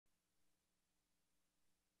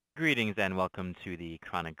Greetings and welcome to the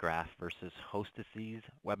Chronic Graft versus Host Disease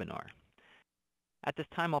webinar. At this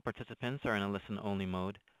time, all participants are in a listen-only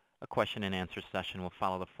mode. A question and answer session will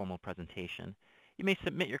follow the formal presentation. You may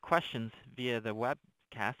submit your questions via the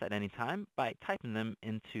webcast at any time by typing them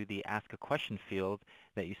into the Ask a Question field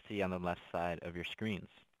that you see on the left side of your screens.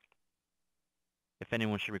 If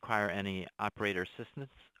anyone should require any operator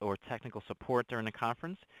assistance or technical support during the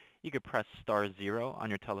conference, you could press *0 on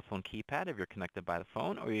your telephone keypad if you're connected by the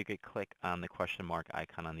phone, or you could click on the question mark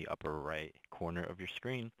icon on the upper right corner of your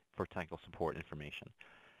screen for technical support information.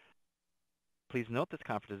 Please note this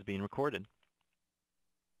conference is being recorded.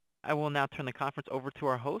 I will now turn the conference over to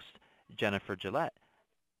our host, Jennifer Gillette,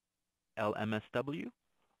 LMSW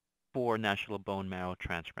for National Bone Marrow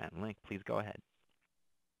Transplant Link. Please go ahead.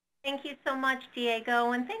 Thank you so much,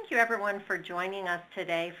 Diego, and thank you everyone for joining us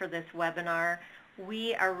today for this webinar.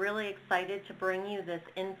 We are really excited to bring you this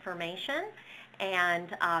information,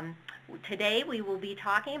 and today we will be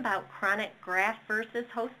talking about chronic graft versus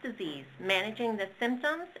host disease, managing the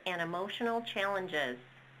symptoms and emotional challenges.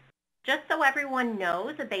 Just so everyone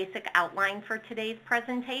knows a basic outline for today's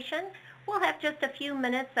presentation, we'll have just a few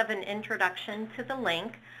minutes of an introduction to the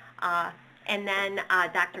link. And then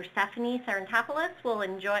Dr. Stephanie Sarantopoulos will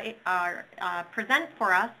present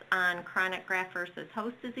for us on chronic graft versus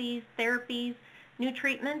host disease, therapies, new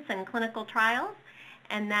treatments, and clinical trials.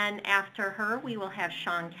 And then after her, we will have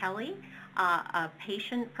Sean Kelly, a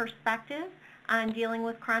patient perspective on dealing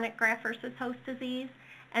with chronic graft versus host disease.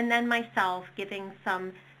 And then myself giving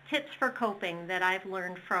some tips for coping that I've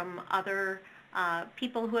learned from other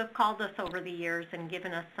people who have called us over the years and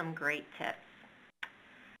given us some great tips.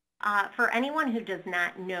 For anyone who does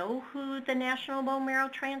not know who the National Bone Marrow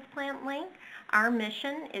Transplant Link, our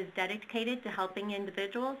mission is dedicated to helping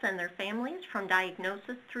individuals and their families from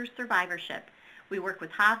diagnosis through survivorship. We work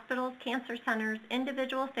with hospitals, cancer centers,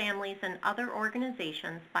 individual families, and other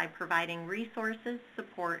organizations by providing resources,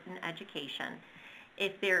 support, and education.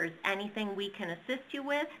 If there is anything we can assist you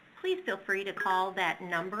with, please feel free to call that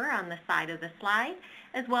number on the side of the slide,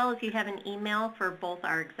 as well as you have an email for both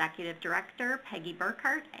our Executive Director, Peggy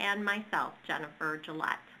Burkhart, and myself, Jennifer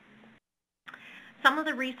Gillette. Some of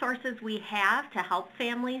the resources we have to help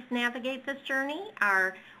families navigate this journey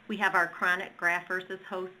are, we have our chronic graft versus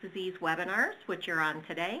host disease webinars, which you're on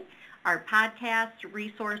today, our podcasts,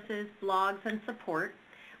 resources, blogs, and support.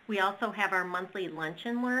 We also have our monthly lunch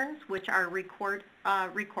and learns, which are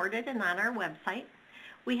recorded and on our website.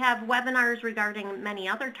 We have webinars regarding many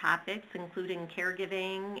other topics, including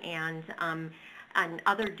caregiving and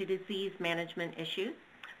other disease management issues.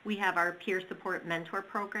 We have our peer support mentor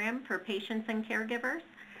program for patients and caregivers,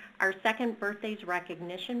 our second birthdays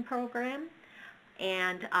recognition program,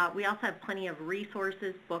 and we also have plenty of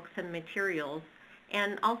resources, books, and materials,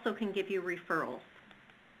 and also can give you referrals.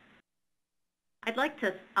 I'd like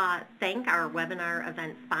to thank our webinar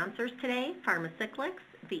event sponsors today, Pharmacyclics,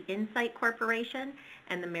 the Insight Corporation,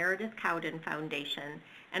 and the Meredith Cowden Foundation,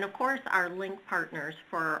 and of course our link partners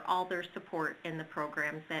for all their support in the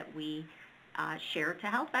programs that we share to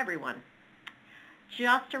help everyone.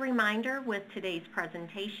 Just a reminder with today's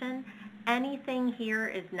presentation, anything here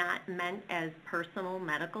is not meant as personal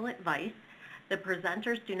medical advice. The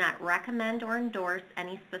presenters do not recommend or endorse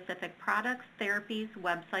any specific products, therapies,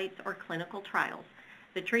 websites, or clinical trials.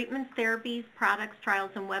 The treatments, therapies, products,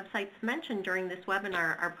 trials, and websites mentioned during this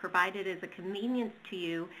webinar are provided as a convenience to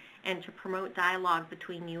you and to promote dialogue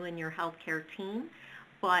between you and your healthcare team.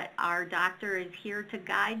 But our doctor is here to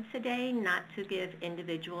guide today, not to give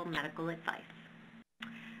individual medical advice.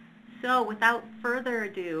 So without further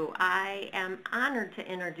ado, I am honored to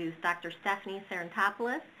introduce Dr. Stephanie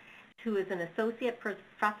Sarantopoulos, who is an associate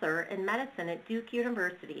professor in medicine at Duke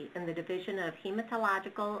University in the Division of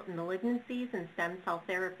Hematological Malignancies and Stem Cell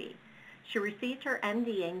Therapy. She received her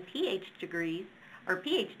MD and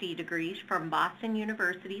PhD degrees from Boston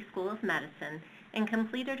University School of Medicine and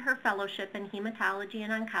completed her fellowship in hematology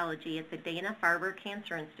and oncology at the Dana-Farber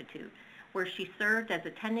Cancer Institute, where she served as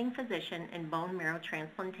attending physician in bone marrow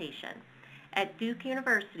transplantation. At Duke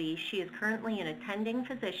University, she is currently an attending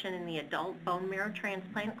physician in the Adult Bone Marrow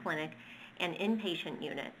Transplant Clinic and Inpatient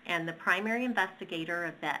Unit, and the primary investigator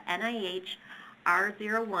of the NIH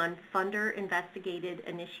R01 Funder Investigated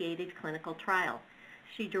Initiated Clinical Trial.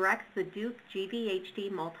 She directs the Duke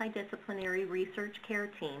cGVHD Multidisciplinary Research Care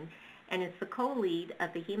Team and is the co-lead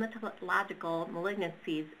of the Hematological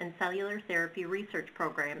Malignancies and Cellular Therapy Research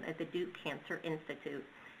Program at the Duke Cancer Institute.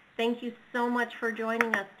 Thank you so much for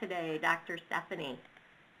joining us today, Dr. Stephanie.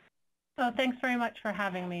 So thanks very much for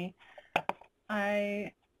having me.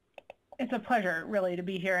 I It's a pleasure, really, to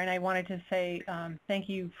be here, and I wanted to say thank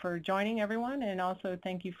you for joining, everyone, and also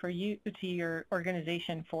thank you to your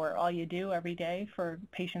organization for all you do every day for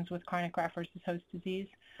patients with chronic graft-versus-host disease.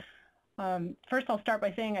 First, I'll start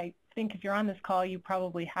by saying I think if you're on this call, you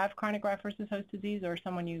probably have chronic graft-versus-host disease, or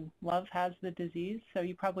someone you love has the disease, so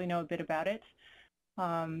you probably know a bit about it.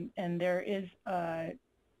 And there is a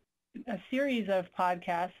series of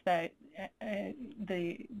podcasts that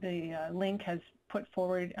the link has put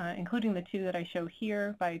forward, including the two that I show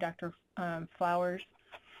here by Dr. Flowers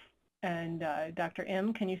and Dr.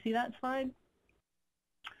 M. Can you see that slide?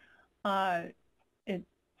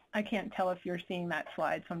 I can't tell if you're seeing that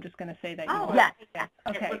slide, so I'm just going to say that you are. Yes.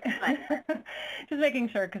 Okay. Just making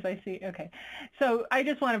sure, because I see. Okay. So I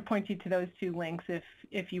just want to point you to those two links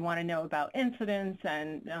if you want to know about incidence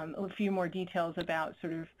and a few more details about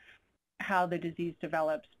sort of how the disease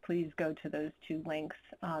develops. Please go to those two links.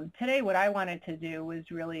 Today, what I wanted to do was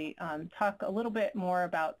really talk a little bit more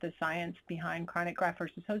about the science behind chronic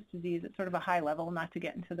graft-versus-host disease at sort of a high level, not to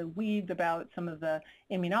get into the weeds about some of the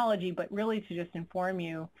immunology, but really to just inform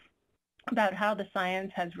you about how the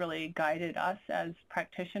science has really guided us as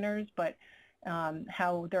practitioners, but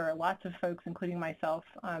how there are lots of folks, including myself,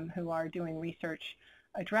 who are doing research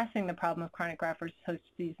addressing the problem of chronic graft-versus-host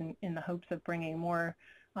disease in the hopes of bringing more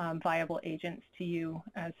viable agents to you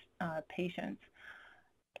as patients.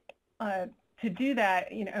 To do that,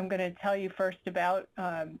 I'm going to tell you first about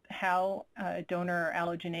how donor or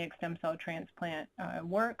allogeneic stem cell transplant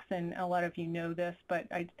works, and a lot of you know this, but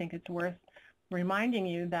I think it's worth reminding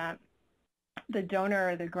you that the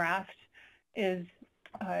donor or the graft is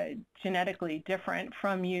genetically different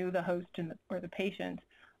from you, the host, or the patient,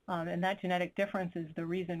 and that genetic difference is the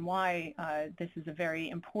reason why this is a very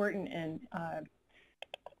important and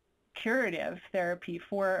curative therapy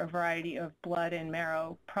for a variety of blood and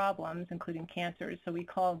marrow problems, including cancers. So we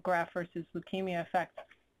call graft versus leukemia effect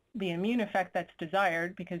the immune effect that's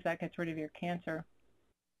desired because that gets rid of your cancer.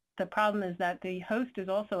 The problem is that the host is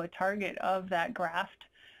also a target of that graft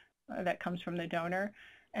that comes from the donor,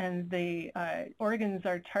 and the organs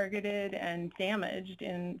are targeted and damaged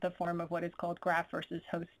in the form of what is called graft versus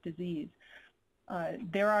host disease.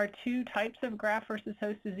 There are two types of graft versus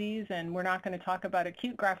host disease, and we're not going to talk about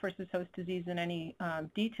acute graft versus host disease in any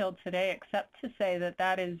detail today, except to say that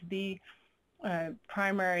that is the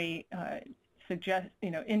primary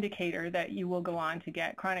indicator that you will go on to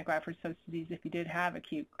get chronic graft versus host disease if you did have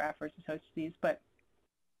acute graft versus host disease. But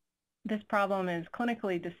this problem is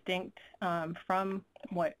clinically distinct from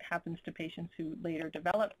what happens to patients who later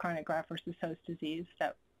develop chronic graft versus host disease.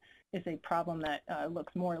 That is a problem that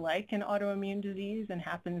looks more like an autoimmune disease and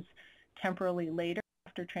happens temporally later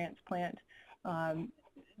after transplant.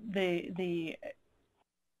 The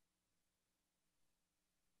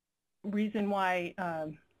reason why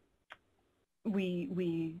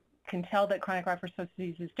we can tell that chronic graft versus host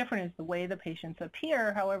disease is different is the way the patients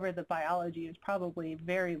appear. However, the biology is probably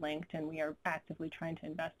very linked, and we are actively trying to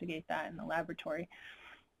investigate that in the laboratory.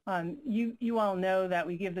 You all know that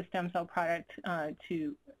we give the stem cell product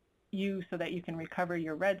to you so that you can recover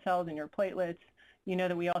your red cells and your platelets. You know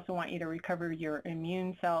that we also want you to recover your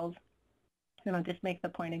immune cells. And I'll just make the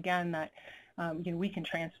point again that we can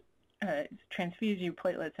transfuse you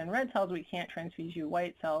platelets and red cells. We can't transfuse you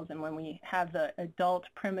white cells. And when we have the adult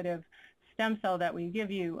primitive stem cell that we give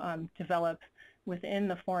you develop within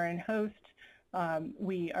the foreign host,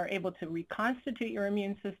 we are able to reconstitute your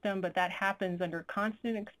immune system, but that happens under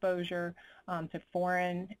constant exposure to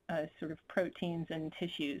foreign sort of proteins and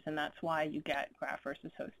tissues, and that's why you get graft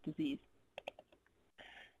versus host disease.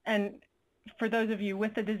 And for those of you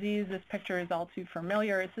with the disease, this picture is all too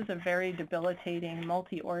familiar. This is a very debilitating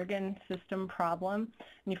multi-organ system problem,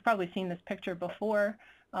 and you've probably seen this picture before.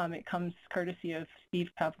 It comes courtesy of Steve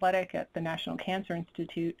Pavletic at the National Cancer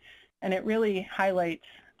Institute, and it really highlights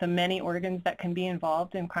the many organs that can be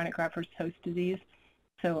involved in chronic graft versus host disease.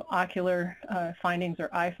 So ocular findings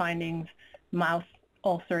or eye findings, mouth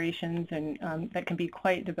ulcerations, and that can be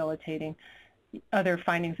quite debilitating. Other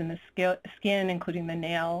findings in the skin, including the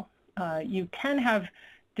nail. You can have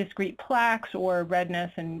discrete plaques or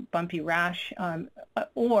redness and bumpy rash,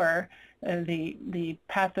 or the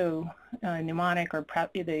pathognomonic or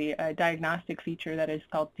the diagnostic feature that is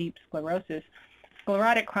called deep sclerosis.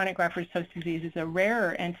 Sclerotic chronic graft versus host disease is a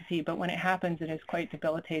rarer entity, but when it happens, it is quite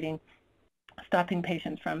debilitating, stopping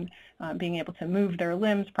patients from being able to move their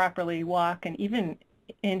limbs properly, walk, and even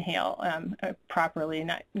inhale properly,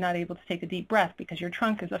 not able to take a deep breath because your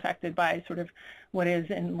trunk is affected by sort of what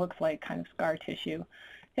is and looks like kind of scar tissue.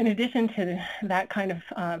 In addition to that kind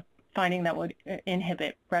of finding that would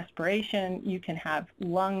inhibit respiration, you can have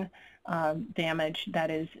lung damage that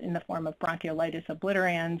is in the form of bronchiolitis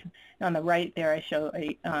obliterans. On the right there, I show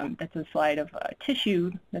that's a slide of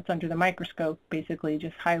tissue that's under the microscope, basically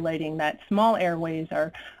just highlighting that small airways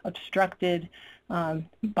are obstructed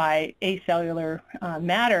by acellular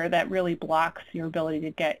matter that really blocks your ability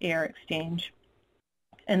to get air exchange.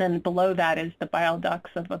 And then below that is the bile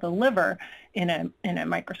ducts of the liver in a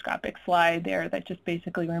microscopic slide there that just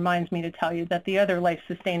basically reminds me to tell you that the other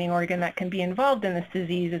life-sustaining organ that can be involved in this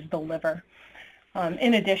disease is the liver.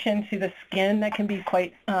 In addition to the skin that can be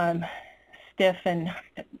quite stiff and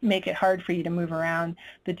make it hard for you to move around,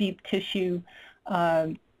 the deep tissue,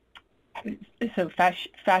 so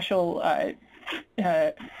fascial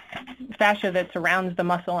fascia that surrounds the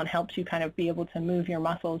muscle and helps you kind of be able to move your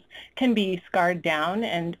muscles can be scarred down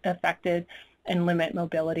and affected and limit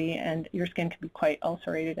mobility, and your skin can be quite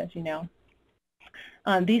ulcerated, as you know.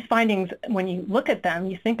 These findings, when you look at them,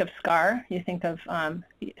 you think of scar, you think of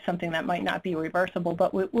something that might not be reversible,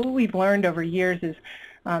 but what we've learned over years is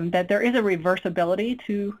that there is a reversibility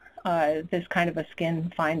to this kind of a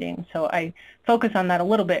skin finding. So I focus on that a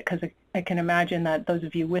little bit because I can imagine that those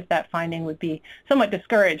of you with that finding would be somewhat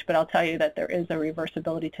discouraged, but I'll tell you that there is a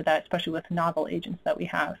reversibility to that, especially with novel agents that we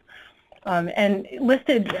have. And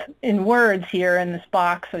listed in words here in this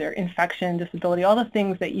box are infection, disability, all the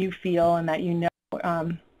things that you feel and that you know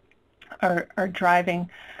are driving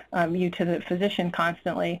you to the physician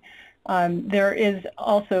constantly. There is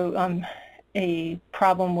also a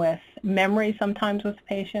problem with memory sometimes with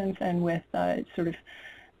patients and with sort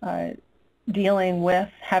of dealing with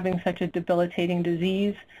having such a debilitating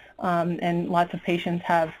disease, and lots of patients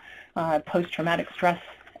have post-traumatic stress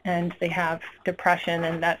and they have depression,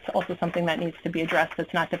 and that's also something that needs to be addressed.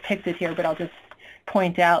 That's not depicted here, but I'll just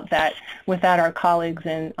point out that without our colleagues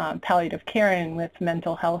in palliative care and with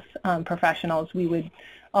mental health professionals, we would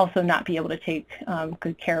also not be able to take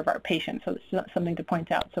good care of our patients. So it's something to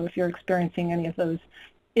point out. So if you're experiencing any of those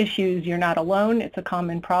issues, you're not alone. It's a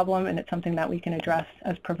common problem, and it's something that we can address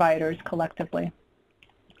as providers collectively.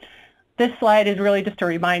 This slide is really just to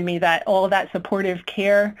remind me that all of that supportive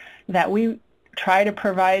care that we try to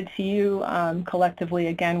provide to you collectively,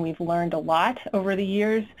 again, we've learned a lot over the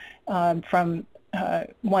years from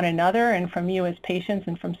one another and from you as patients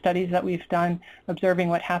and from studies that we've done observing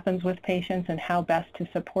what happens with patients and how best to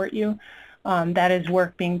support you. That is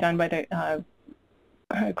work being done by the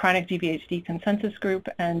chronic GVHD consensus group,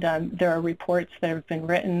 and there are reports that have been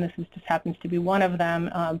written. This just happens to be one of them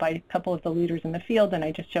by a couple of the leaders in the field, and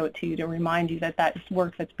I just show it to you to remind you that that is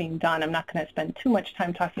work that's being done. I'm not going to spend too much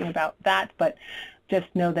time talking about that, but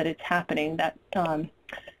just know that it's happening. That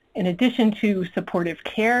in addition to supportive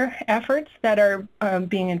care efforts that are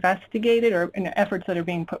being investigated or efforts that are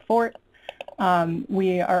being put forth,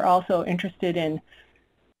 we are also interested in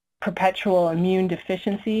perpetual immune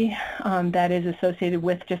deficiency that is associated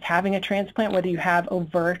with just having a transplant. Whether you have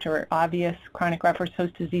overt or obvious chronic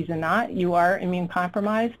graft-versus-host disease or not, you are immune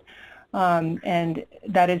compromised, and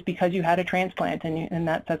that is because you had a transplant, and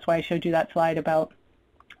that's why I showed you that slide about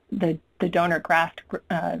the donor graft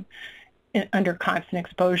under constant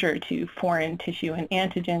exposure to foreign tissue and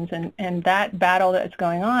antigens, and that battle that's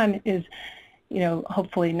going on is, you know,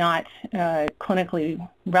 hopefully not clinically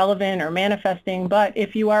relevant or manifesting, but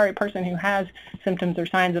if you are a person who has symptoms or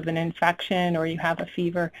signs of an infection or you have a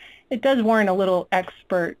fever, it does warrant a little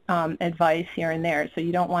expert advice here and there. So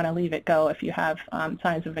you don't want to leave it go if you have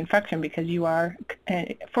signs of infection, because you are,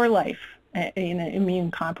 for life, an immune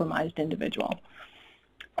compromised individual.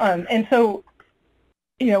 And so,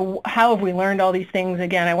 you know, how have we learned all these things?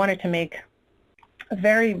 Again, I wanted to make a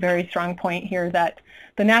very, very strong point here that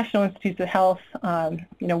the National Institutes of Health,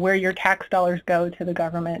 you know, where your tax dollars go to the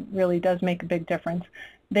government, really does make a big difference.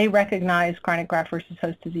 They recognize chronic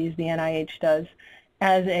graft-versus-host disease, the NIH does,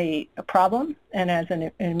 as a problem and as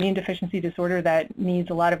an immune deficiency disorder that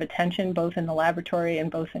needs a lot of attention, both in the laboratory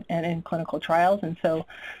and in clinical trials. And so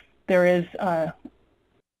there is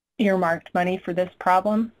earmarked money for this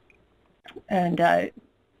problem. And a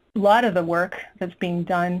lot of the work that's being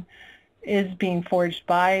done is being forged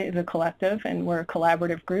by the collective, and we're a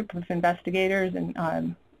collaborative group of investigators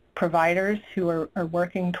and providers who are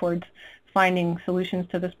working towards finding solutions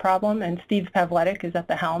to this problem. And Steve Pavletic is at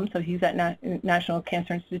the helm, so he's at National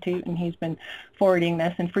Cancer Institute, and he's been forwarding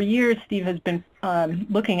this. And for years, Steve has been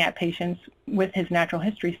looking at patients with his natural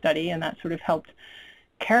history study, and that sort of helped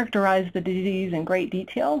characterize the disease in great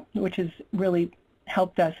detail, which has really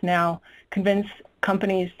helped us now convince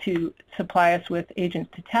companies to supply us with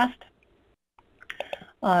agents to test.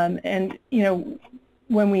 And, you know,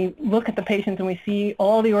 when we look at the patients and we see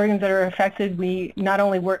all the organs that are affected, we not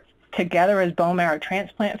only work together as bone marrow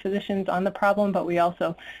transplant physicians on the problem, but we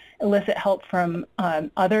also elicit help from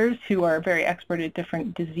others who are very expert at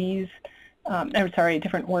different different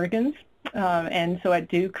organs. And so at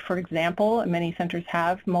Duke, for example, many centers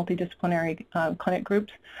have multidisciplinary clinic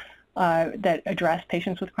groups that address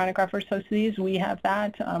patients with chronic graft-versus-host disease. We have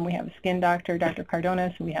that. We have a skin doctor, Dr.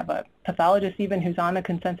 Cardonas, and we have a pathologist even who's on the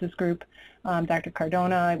consensus group, Dr.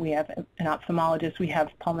 Cardona. We have an ophthalmologist. We have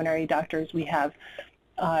pulmonary doctors. We have,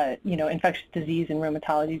 infectious disease and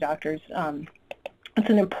rheumatology doctors. It's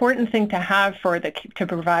an important thing to have to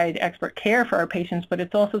provide expert care for our patients, but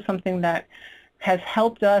it's also something that has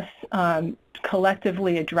helped us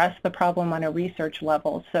collectively address the problem on a research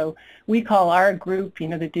level. So we call our group,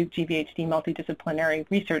 the Duke GVHD Multidisciplinary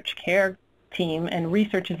Research Care Team, and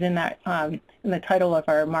research is in that in the title of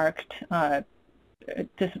our marked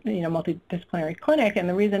multidisciplinary clinic. And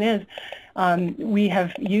the reason is we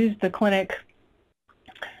have used the clinic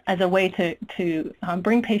as a way to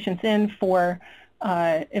bring patients in for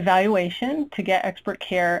evaluation, to get expert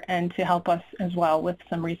care, and to help us as well with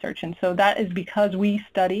some research. And so that is because we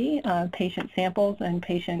study patient samples and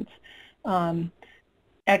patients'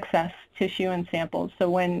 excess tissue and samples.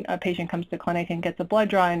 So when a patient comes to clinic and gets a blood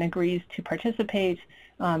draw and agrees to participate,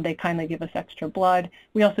 they kindly give us extra blood.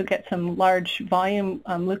 We also get some large volume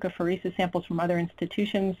leukapheresis samples from other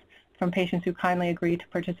institutions from patients who kindly agree to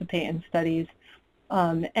participate in studies.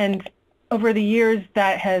 And over the years,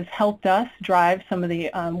 that has helped us drive some of the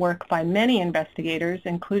work by many investigators,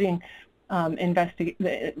 including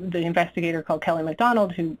the investigator called Kelly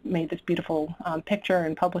MacDonald, who made this beautiful picture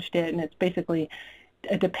and published it. And it's basically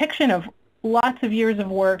a depiction of lots of years of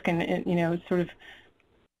work and sort of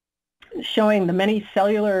showing the many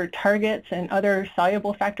cellular targets and other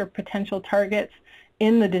soluble factor potential targets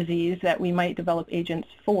in the disease that we might develop agents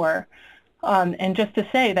for. And just to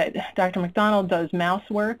say that Dr. MacDonald does mouse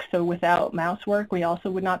work, so without mouse work, we also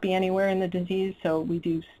would not be anywhere in the disease. So we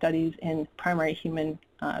do studies in primary human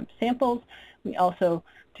samples. We also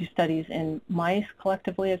do studies in mice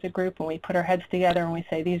collectively as a group, and we put our heads together and we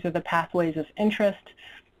say these are the pathways of interest,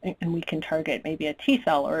 and we can target maybe a T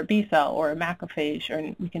cell or a B cell or a macrophage,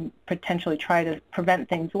 and we can potentially try to prevent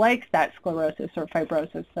things like that sclerosis or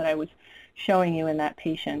fibrosis that I was showing you in that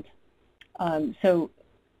patient. So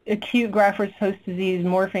acute graft-versus-host disease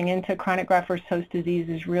morphing into chronic graft-versus-host disease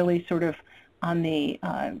is really sort of on the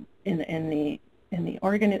in the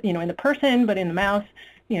organ, in the person, but in the mouse,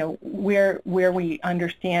 where we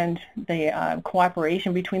understand the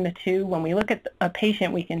cooperation between the two. When we look at a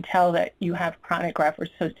patient, we can tell that you have chronic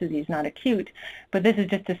graft-versus-host disease, not acute. But this is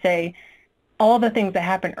just to say all the things that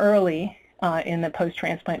happen early in the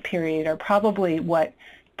post-transplant period are probably what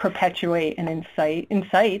perpetuate and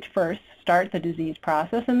incite first, start the disease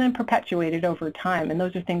process, and then perpetuate it over time. And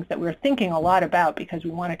those are things that we're thinking a lot about because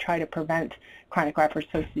we want to try to prevent chronic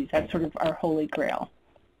graft-versus-host disease. That's sort of our holy grail.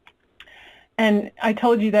 And I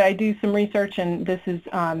told you that I do some research, and this is,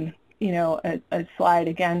 a slide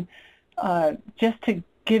again, just to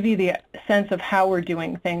give you the sense of how we're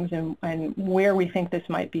doing things and where we think this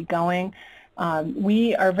might be going.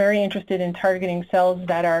 We are very interested in targeting cells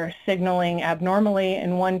that are signaling abnormally,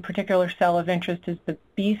 and one particular cell of interest is the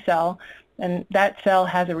B cell, and that cell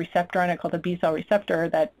has a receptor on it called the B cell receptor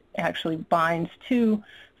that actually binds to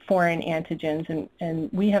foreign antigens, and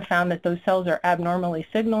we have found that those cells are abnormally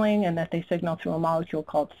signaling and that they signal through a molecule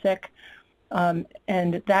called SYK.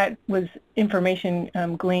 And that was information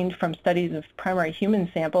gleaned from studies of primary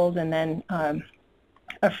human samples and then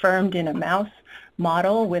affirmed in a mouse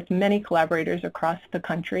model with many collaborators across the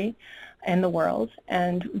country and the world.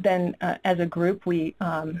 And then as a group, we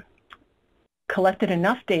collected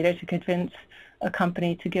enough data to convince a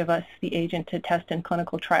company to give us the agent to test in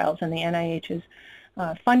clinical trials, and the NIH is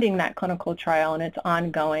funding that clinical trial, and it's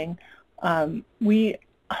ongoing. We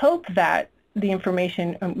hope that the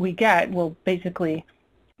information we get will basically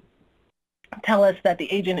tell us that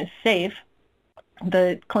the agent is safe.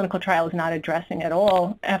 The clinical trial is not addressing at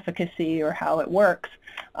all efficacy or how it works,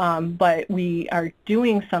 but we are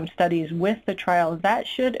doing some studies with the trial that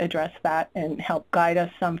should address that and help guide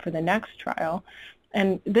us some for the next trial.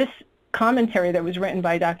 And this commentary that was written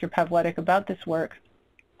by Dr. Pavletic about this work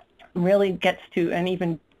really gets to an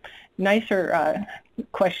even nicer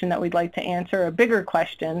question that we'd like to answer, a bigger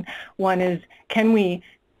question. One is, can we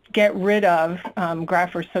get rid of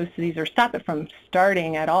graft-versus-host disease or stop it from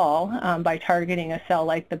starting at all by targeting a cell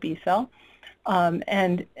like the B cell,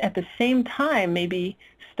 and at the same time maybe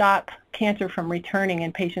stop cancer from returning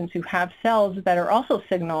in patients who have cells that are also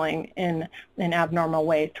signaling in an abnormal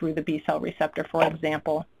way through the B cell receptor, for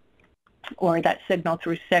example. or that signal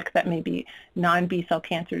through Syk that may be non-B cell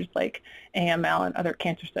cancers like AML and other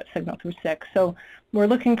cancers that signal through Syk. So we're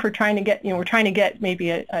looking for trying to get, we're trying to get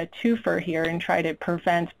maybe a twofer here and try to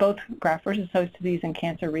prevent both graft versus host disease and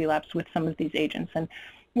cancer relapse with some of these agents. And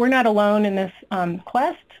we're not alone in this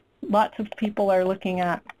quest. Lots of people are looking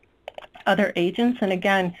at other agents. And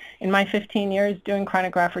again, in my 15 years doing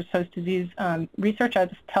chronic graft versus host disease research, I'll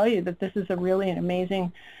just tell you that this is a really an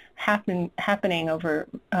amazing happening over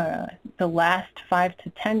the last 5 to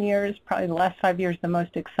 10 years, probably the last 5 years the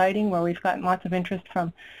most exciting, where we've gotten lots of interest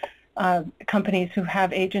from companies who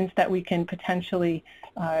have agents that we can potentially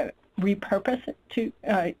repurpose to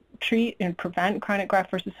treat and prevent chronic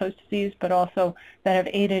graft versus host disease, but also that have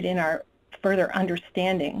aided in our further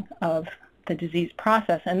understanding of the disease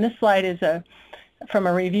process. And this slide is from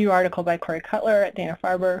a review article by Corey Cutler at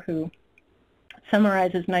Dana-Farber, who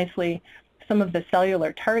summarizes nicely some of the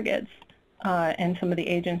cellular targets and some of the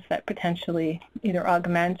agents that potentially either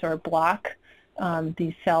augment or block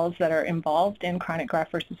these cells that are involved in chronic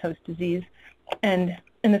graft versus host disease. And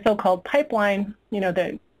in the so-called pipeline,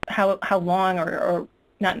 how long, or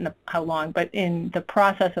not in the how long, but in the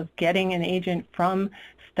process of getting an agent from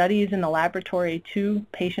studies in the laboratory to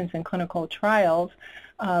patients in clinical trials,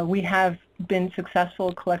 we have been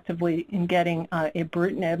successful collectively in getting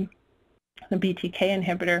ibrutinib, the BTK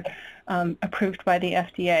inhibitor, approved by the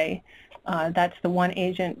FDA. That's the one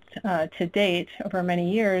agent to date over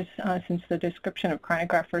many years since the description of chronic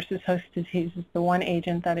graft versus host disease is the one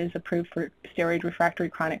agent that is approved for steroid refractory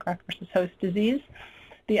chronic graft versus host disease.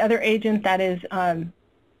 The other agent that is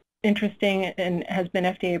interesting and has been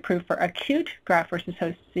FDA approved for acute graft versus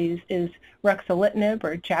host disease is ruxolitinib,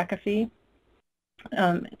 or Jakafi.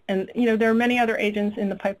 And there are many other agents in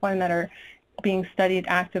the pipeline that are being studied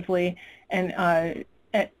actively and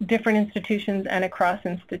at different institutions and across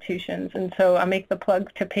institutions. And so I make the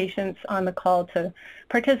plug to patients on the call to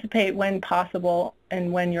participate when possible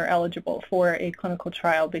and when you're eligible for a clinical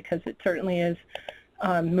trial, because it certainly is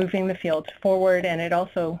moving the field forward, and it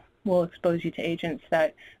also will expose you to agents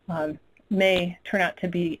that may turn out to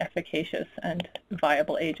be efficacious and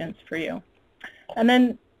viable agents for you. And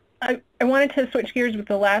then I wanted to switch gears with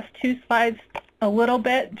the last two slides a little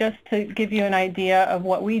bit, just to give you an idea of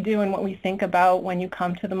what we do and what we think about when you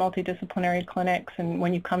come to the multidisciplinary clinics and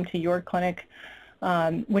when you come to your clinic,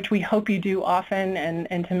 which we hope you do often,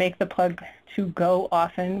 and to make the plug to go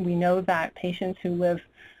often. We know that patients who live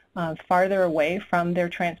farther away from their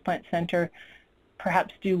transplant center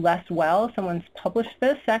perhaps do less well. Someone's published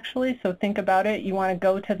this, actually, so think about it. You want to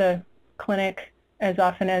go to the clinic as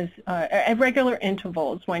often as at regular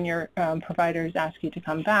intervals when your providers ask you to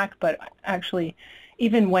come back, but actually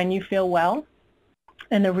even when you feel well.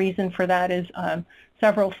 And the reason for that is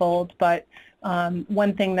several-fold, but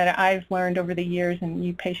one thing that I've learned over the years, and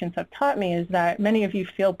you patients have taught me, is that many of you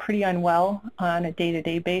feel pretty unwell on a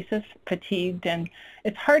day-to-day basis, fatigued, and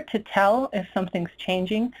it's hard to tell if something's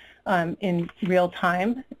changing in real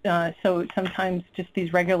time. So sometimes just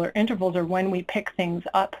these regular intervals are when we pick things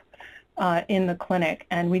up in the clinic,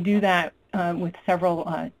 and we do that with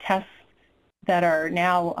several tests that are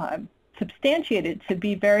now substantiated to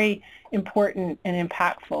be very important and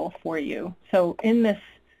impactful for you. So in this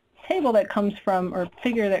table that comes from, or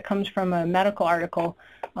figure that comes from a medical article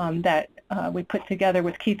that we put together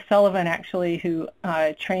with Keith Sullivan, actually, who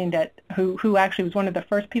trained at, who actually was one of the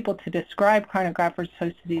first people to describe chronic graft versus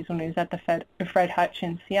host disease when he was at the Fred Hutch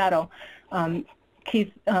in Seattle.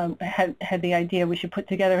 Keith had the idea we should put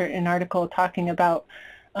together an article talking about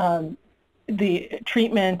the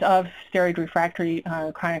treatment of steroid refractory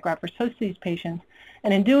chronic graft versus host disease patients.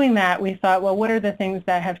 And in doing that, we thought, well, what are the things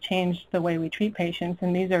that have changed the way we treat patients?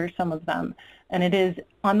 And these are some of them. And it is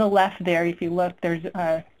on the left there, if you look, there's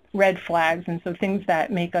red flags, and so things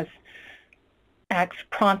that make us act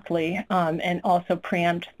promptly and also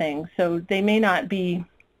preempt things. So they may not be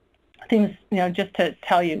things, just to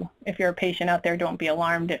tell you, if you're a patient out there, don't be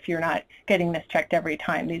alarmed if you're not getting this checked every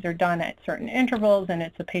time. These are done at certain intervals, and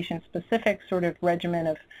it's a patient-specific sort of regimen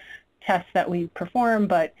of tests that we perform,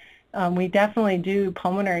 but we definitely do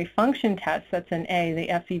pulmonary function tests. That's an A, the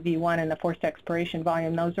FEV1 and the forced expiration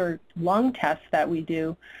volume. Those are lung tests that we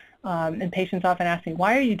do. And patients often ask me,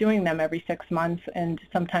 why are you doing them every 6 months, and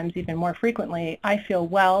sometimes even more frequently? I feel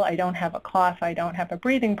well, I don't have a cough, I don't have a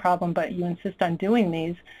breathing problem, but you insist on doing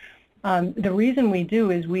these. The reason we do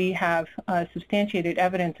is we have substantiated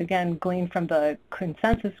evidence, again, gleaned from the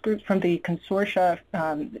consensus groups, from the consortia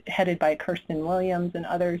headed by Kirsten Williams and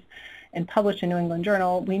others, and published in New England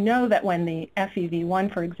Journal. We know that when the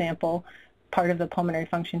FEV1, for example, part of the pulmonary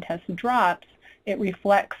function test drops, it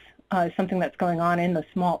reflects something that's going on in the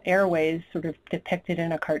small airways, sort of depicted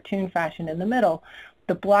in a cartoon fashion in the middle.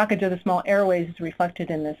 The blockage of the small airways is reflected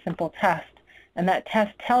in this simple test, and that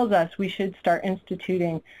test tells us we should start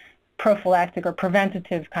instituting prophylactic or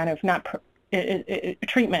preventative kind of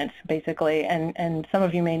treatment, basically. And some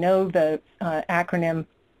of you may know the acronym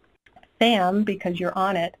FAM because you're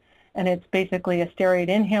on it, and it's basically a steroid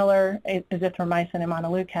inhaler, azithromycin and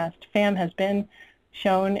montelukast. FAM has been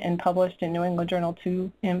shown and published in New England Journal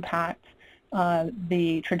to impact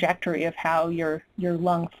the trajectory of how your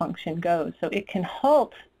lung function goes. So it can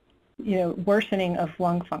halt, worsening of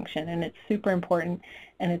lung function, and it's super important.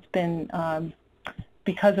 And it's been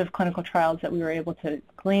because of clinical trials that we were able to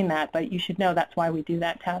glean that. But you should know that's why we do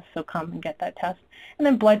that test. So come and get that test. And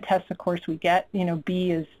then blood tests, of course, we get.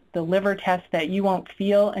 B is the liver test that you won't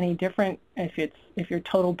feel any different if your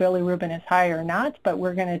total bilirubin is high or not, but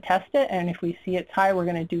we're going to test it, and if we see it's high, we're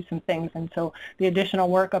going to do some things. And so the additional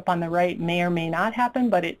work up on the right may or may not happen,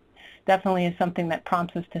 but it definitely is something that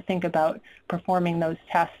prompts us to think about performing those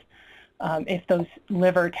tests if those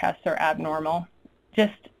liver tests are abnormal.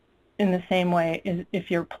 Just in the same way,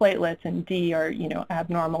 if your platelets and D are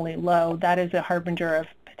abnormally low, that is a harbinger of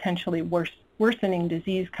potentially worsening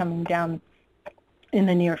disease coming down in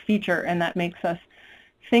the near future, and that makes us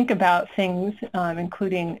think about things,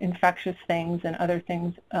 including infectious things and other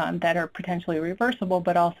things that are potentially reversible,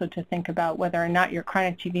 but also to think about whether or not your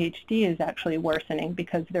chronic cGVHD is actually worsening,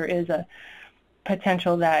 because there is a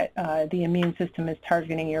potential that the immune system is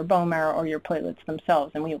targeting your bone marrow or your platelets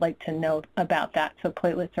themselves, and we like to know about that. So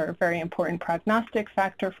platelets are a very important prognostic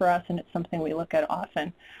factor for us, and it's something we look at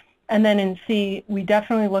often. And then in C, we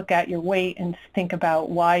definitely look at your weight and think about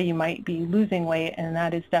why you might be losing weight, and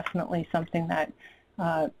that is definitely something that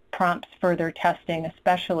prompts further testing,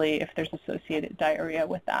 especially if there's associated diarrhea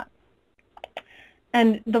with that.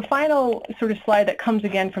 And the final sort of slide that comes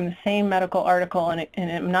again from the same medical article, and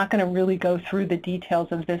I'm not going to really go through the details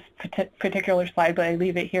of this particular slide, but I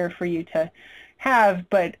leave it here for you to have.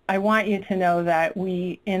 But I want you to know that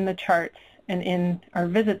we, in the charts and in our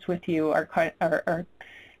visits with you, are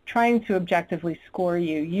trying to objectively score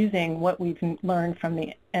you using what we've learned from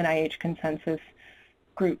the NIH consensus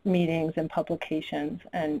group meetings and publications.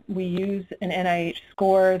 And we use an NIH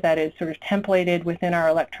score that is sort of templated within our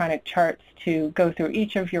electronic charts to go through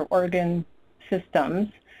each of your organ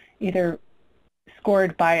systems, either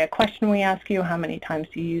scored by a question we ask you, how many times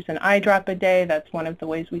do you use an eye drop a day, that's one of the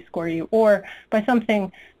ways we score you, or by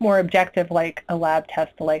something more objective like a lab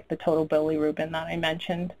test like the total bilirubin that I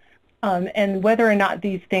mentioned. And whether or not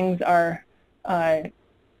these things are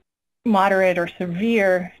moderate or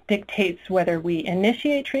severe dictates whether we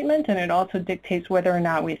initiate treatment, and it also dictates whether or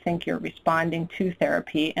not we think you're responding to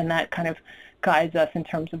therapy, and that kind of guides us in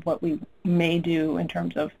terms of what we may do in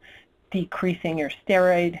terms of decreasing your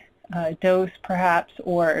steroid dose perhaps,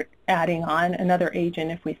 or adding on another agent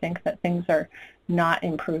if we think that things are not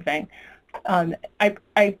improving.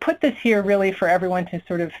 I put this here really for everyone to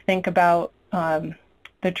sort of think about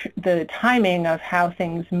the timing of how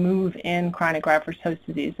things move in chronic graft-versus-host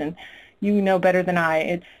disease. And you know better than I,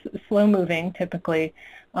 it's slow moving typically,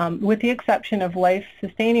 with the exception of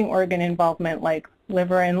life-sustaining organ involvement like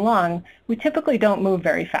liver and lung. We typically don't move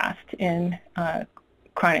very fast in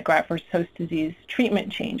chronic graft-versus-host disease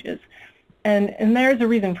treatment changes. And there's a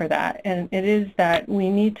reason for that, and it is that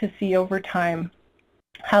we need to see over time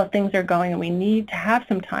how things are going, and we need to have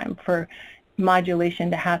some time for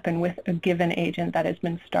modulation to happen with a given agent that has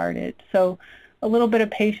been started. So a little bit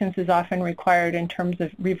of patience is often required in terms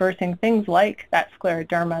of reversing things like that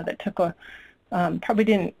scleroderma that took probably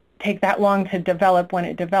didn't take that long to develop when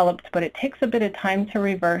it developed, but it takes a bit of time to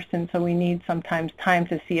reverse, and so we need sometimes time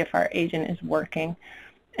to see if our agent is working.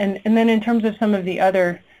 And then in terms of some of the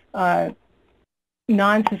other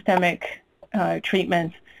non-systemic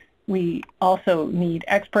treatments, we also need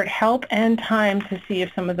expert help and time to see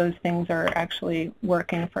if some of those things are actually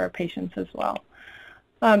working for our patients as well.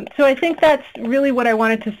 So I think that's really what I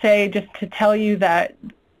wanted to say, just to tell you that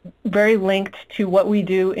very linked to what we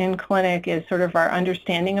do in clinic is sort of our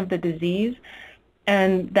understanding of the disease,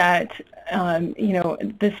 and that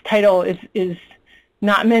this title is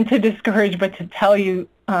not meant to discourage, but to tell you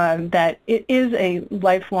that it is a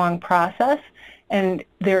lifelong process. And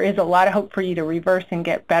there is a lot of hope for you to reverse and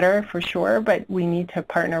get better for sure, but we need to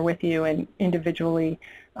partner with you and individually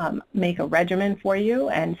make a regimen for you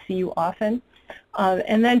and see you often.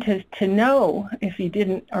 And then to know, if you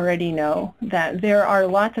didn't already know, that there are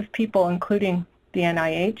lots of people, including the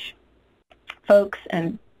NIH folks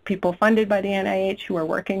and people funded by the NIH, who are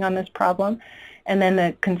working on this problem. And then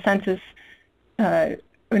the consensus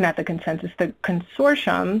or not the consensus, the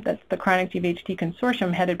consortium, that's the Chronic GVHD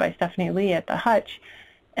Consortium headed by Stephanie Lee at the Hutch,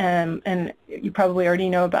 and you probably already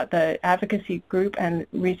know about the advocacy group and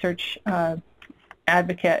research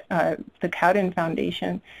advocate, the Cowden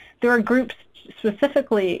Foundation. There are groups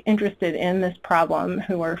specifically interested in this problem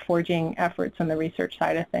who are forging efforts on the research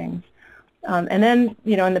side of things. And then,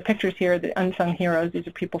 in the pictures here, the unsung heroes, these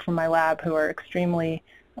are people from my lab who are extremely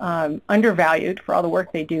undervalued for all the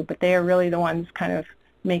work they do, but they are really the ones kind of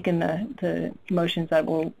making the motions that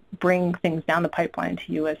will bring things down the pipeline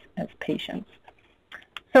to you as patients.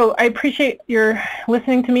 So I appreciate your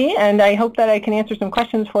listening to me, and I hope that I can answer some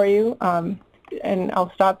questions for you, and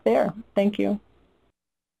I'll stop there. Thank you.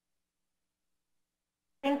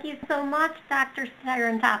 Thank you so much, Dr.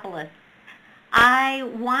 Sarantopoulos. I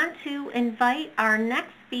want to invite our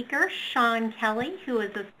next speaker, Sean Kelly, who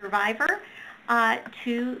is a survivor,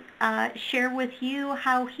 to share with you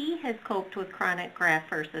how he has coped with chronic graft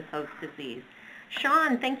versus host disease.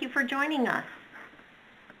 Sean, thank you for joining us.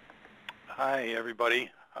 Hi, everybody.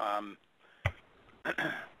 I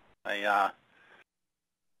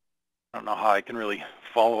don't know how I can really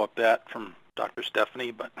follow up that from Dr.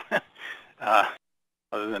 Stephanie, but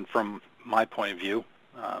other than from my point of view.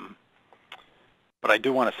 But I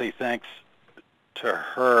do want to say thanks to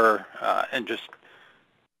her, and just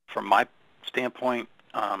from my standpoint,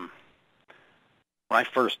 when I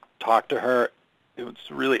first talked to her, it was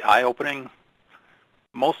really eye-opening,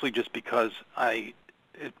 mostly just because I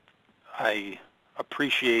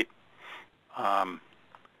appreciate, and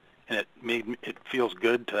it feels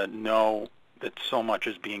good to know that so much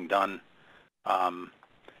is being done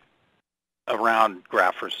around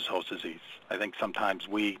graft versus host disease. I think sometimes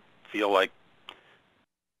we feel like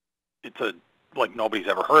like nobody's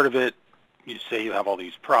ever heard of it. You say you have all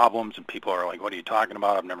these problems, and people are like, "What are you talking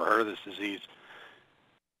about? I've never heard of this disease."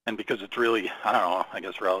 And because it's really, I don't know, I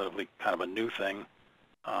guess relatively kind of a new thing.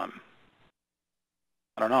 I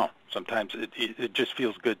don't know. Sometimes it just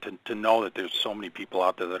feels good to know that there's so many people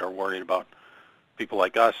out there that are worried about people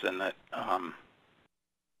like us, and that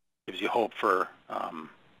gives you hope for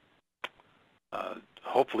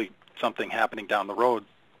hopefully something happening down the road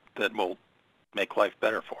that will make life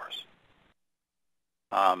better for us.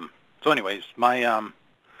 So anyways, my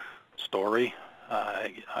story,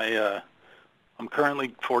 I'm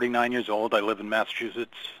currently 49 years old. I live in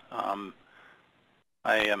Massachusetts. I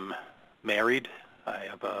am married. I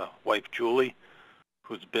have a wife, Julie,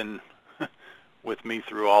 who's been with me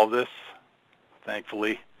through all this,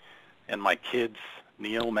 thankfully, and my kids,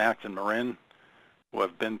 Neil, Max, and Marin, who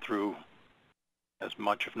have been through as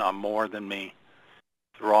much, if not more, than me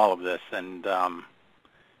through all of this. And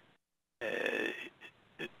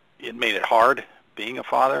it made it hard being a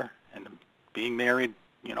father and being married,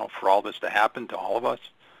 for all this to happen to all of us.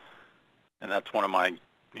 And that's one of my,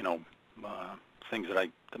 things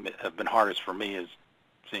that have been hardest for me, is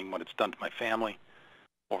seeing what it's done to my family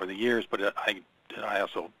over the years. But I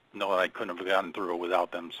also know that I couldn't have gotten through it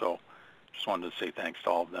without them. So just wanted to say thanks to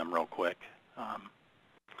all of them real quick.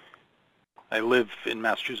 I live in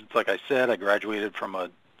Massachusetts, like I said. I graduated from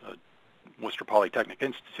a Worcester Polytechnic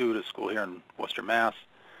Institute, a school here in Worcester, Mass.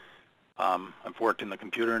 I've worked in the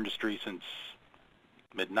computer industry since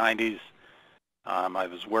mid-90s. I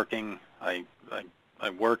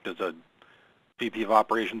worked as a VP of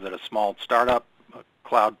operations at a small startup, a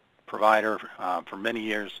cloud provider, for many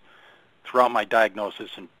years throughout my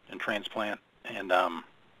diagnosis and transplant. And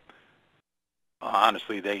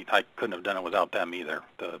honestly, I couldn't have done it without them either.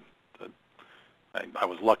 I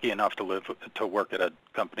was lucky enough to work at a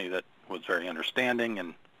company that was very understanding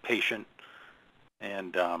and patient.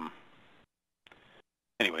 And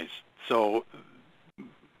anyways, so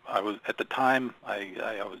I was at the time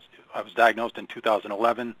I was diagnosed in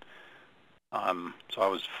 2011. So I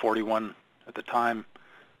was 41 at the time.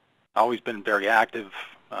 I've always been very active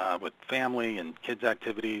with family and kids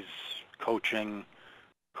activities, coaching.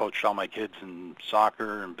 Coached all my kids in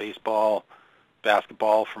soccer and baseball,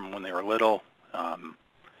 basketball from when they were little.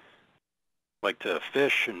 Like to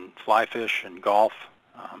fish and fly fish and golf.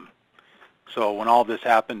 So when all this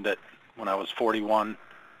happened when I was 41,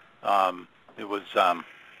 it was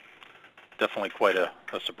definitely quite a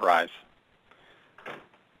surprise.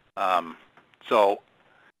 So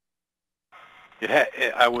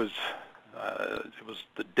it was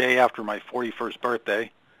the day after my 41st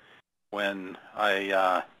birthday when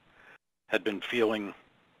I had been feeling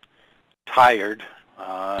tired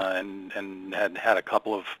and had a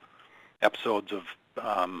couple of episodes of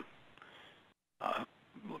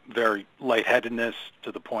very lightheadedness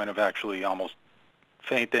to the point of actually almost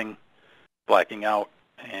fainting, blacking out,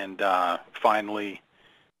 and finally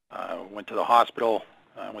went to the hospital,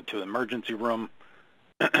 I went to the emergency room,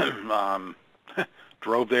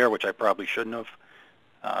 drove there, which I probably shouldn't have,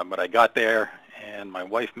 but I got there, and my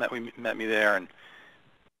wife met me there, and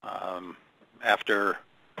after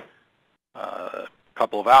a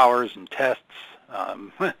couple of hours and tests,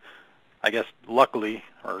 I guess luckily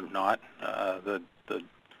or not, the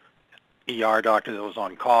ER doctor that was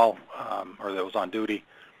on call or that was on duty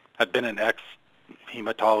had been an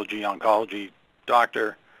ex-hematology oncology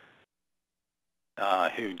doctor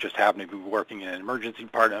who just happened to be working in an emergency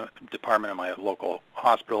department in my local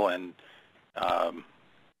hospital, and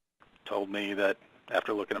told me that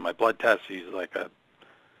after looking at my blood tests, he's like,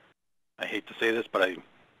 I hate to say this, but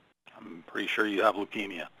I'm pretty sure you have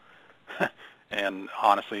leukemia. And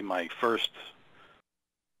honestly, my first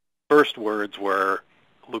words were,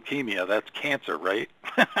 leukemia, that's cancer, right?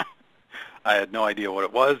 I had no idea what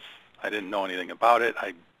it was. I didn't know anything about it.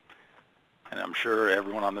 And I'm sure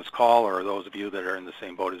everyone on this call, or those of you that are in the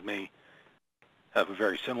same boat as me, have a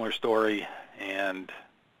very similar story and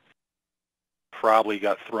probably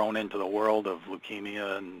got thrown into the world of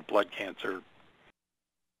leukemia and blood cancer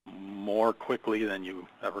more quickly than you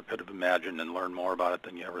ever could have imagined, and learned more about it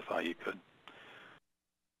than you ever thought you could.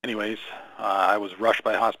 Anyways, I was rushed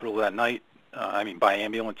by hospital that night. By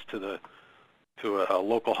ambulance to a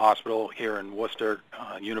local hospital here in Worcester,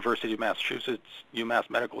 University of Massachusetts, UMass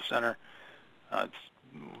Medical Center. It's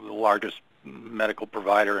the largest medical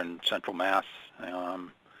provider in Central Mass,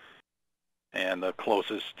 and the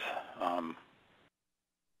closest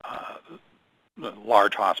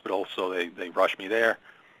large hospital. So they rushed me there.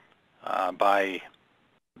 After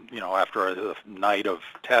a night of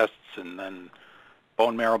tests and then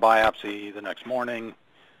bone marrow biopsy the next morning,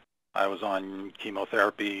 I was on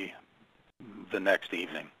chemotherapy the next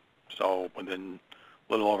evening. So within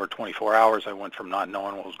a little over 24 hours, I went from not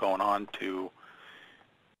knowing what was going on to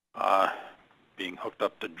being hooked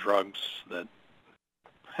up to drugs that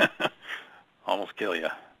almost kill you.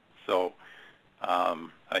 So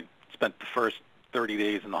I spent the first 30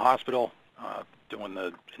 days in the hospital doing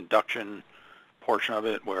the induction portion of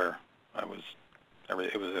it, where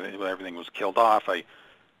everything was killed off. I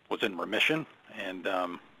was in remission, and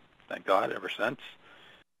thank God ever since.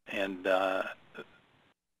 And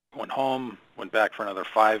went home, went back for another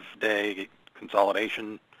 5-day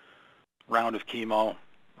consolidation round of chemo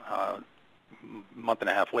a month and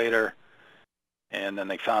a half later. And then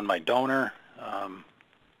they found my donor, a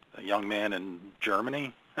young man in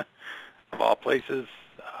Germany, of all places.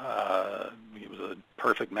 He was a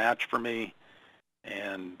perfect match for me.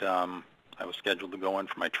 And I was scheduled to go in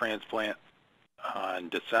for my transplant in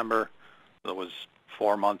December. That was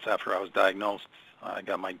 4 months after I was diagnosed. I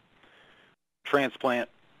got my transplant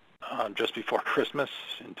just before Christmas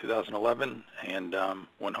in 2011, and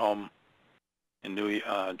went home in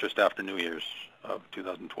just after New Year's of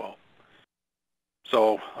 2012.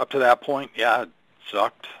 So up to that point, yeah, it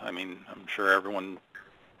sucked. I'm sure everyone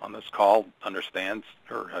on this call understands,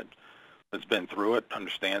 or has been through it,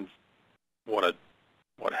 understands what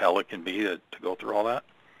hell it can be to go through all that.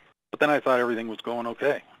 But then I thought everything was going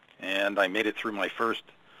okay, and I made it through my first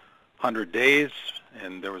 100 days,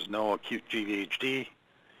 and there was no acute cGVHD,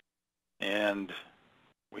 and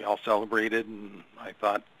we all celebrated, and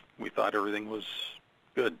we thought everything was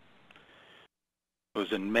good. It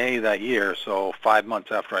was in May that year, so 5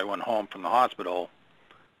 months after I went home from the hospital,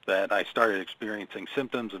 that I started experiencing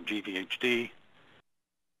symptoms of GVHD,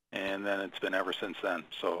 and then it's been ever since then.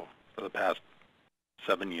 So for the past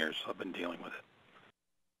 7 years, I've been dealing with it.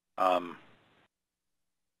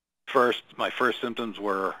 My first symptoms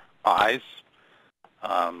were eyes.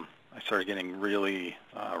 I started getting really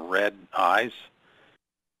red eyes,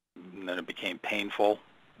 and then it became painful.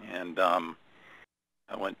 And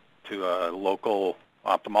I went to a local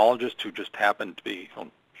ophthalmologist who just happened to be,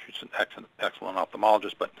 she's an excellent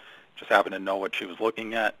ophthalmologist, but just happened to know what she was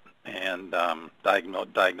looking at, and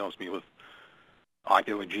diagnosed me with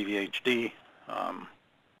ocular GVHD.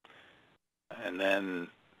 And then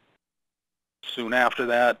soon after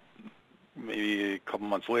that, maybe a couple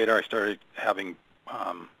months later, I started having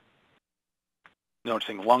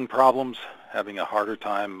noticing lung problems, having a harder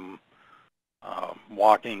time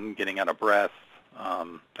walking, getting out of breath,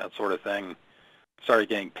 that sort of thing. Started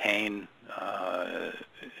getting pain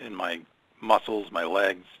in my muscles, my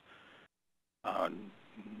legs,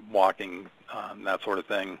 walking, that sort of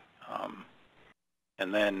thing.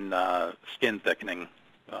 And then skin thickening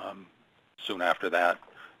soon after that.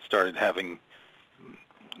 Started having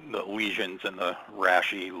the lesions and the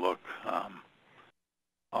rashy look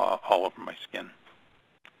all over my skin.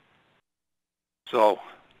 So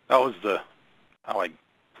that was how I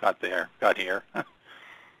got here.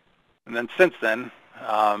 And then since then,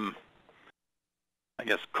 I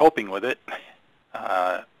guess coping with it,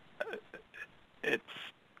 it's,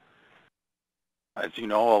 as you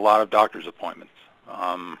know, a lot of doctor's appointments.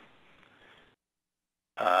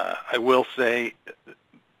 I will say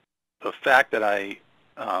the fact that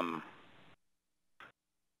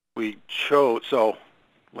we chose, so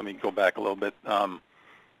let me go back a little bit.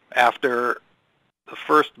 After the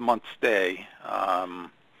first month stay,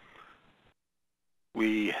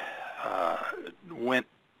 we went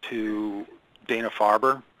to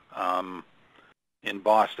Dana-Farber in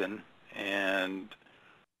Boston and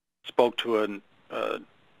spoke to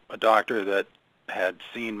a doctor that had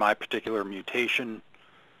seen my particular mutation,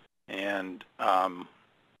 and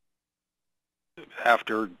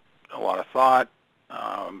after a lot of thought,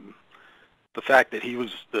 the fact that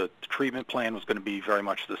the treatment plan was going to be very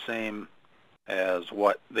much the same as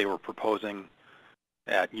what they were proposing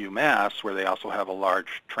at UMass, where they also have a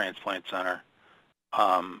large transplant center,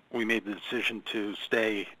 we made the decision to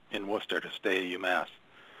stay in Worcester, to stay at UMass,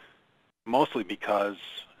 mostly because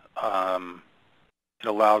it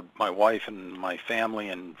allowed my wife and my family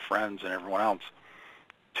and friends and everyone else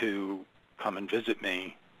to come and visit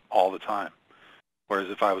me all the time. Whereas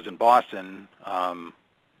if I was in Boston,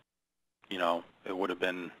 you know, it would have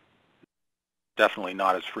been definitely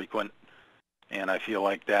not as frequent. And I feel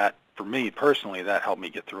like that, for me personally, that helped me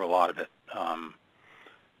get through a lot of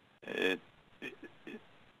it.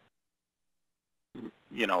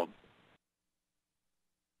 You know,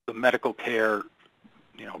 the medical care,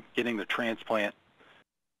 you know, getting the transplant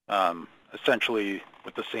essentially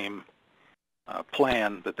with the same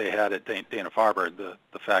plan that they had at Dana-Farber,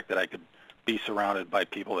 the fact that I could be surrounded by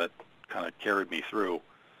people that kind of carried me through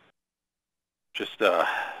just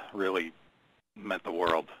really meant the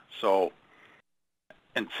world. So,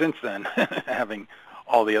 and since then, having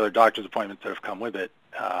all the other doctor's appointments that have come with it,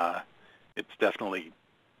 it's definitely,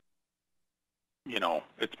 you know,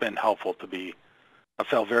 it's been helpful to be, I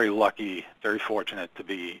felt very lucky, very fortunate to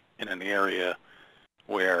be in an area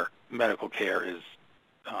where medical care is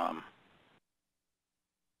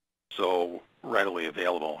so readily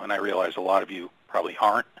available. And I realize a lot of you probably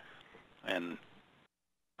aren't, and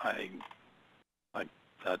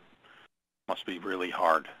that must be really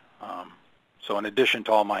hard. So in addition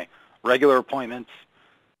to all my regular appointments,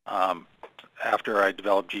 after I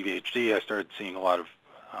developed GVHD, I started seeing a lot of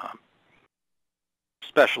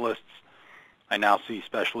specialists. I now see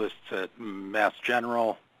specialists at Mass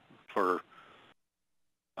General for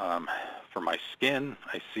my skin.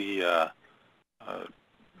 I see a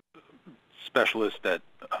specialist at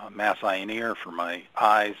Mass Eye and Ear for my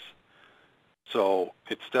eyes. So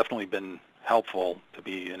it's definitely been helpful to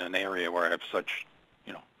be in an area where I have such,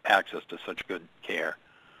 you know, access to such good care.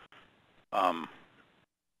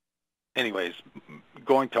 Anyways,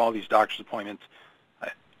 going to all these doctor's appointments,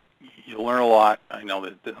 you learn a lot. I know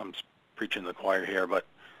that I'm preaching to the choir here, but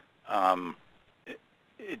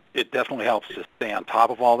it definitely helps to stay on top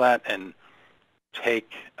of all that and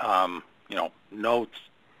take, you know, notes,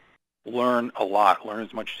 learn a lot, learn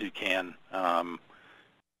as much as you can.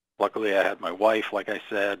 Luckily, I had my wife, like I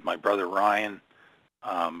said, my brother Ryan,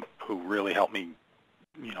 who really helped me,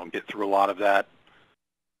 you know, get through a lot of that.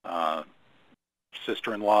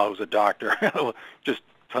 Sister-in-law who's a doctor, just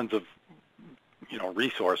tons of, you know,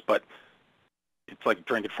 resource. But it's like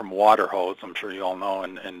drinking from a water hose, I'm sure you all know,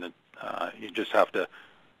 and you just have to,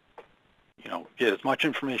 you know, get as much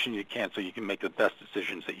information as you can so you can make the best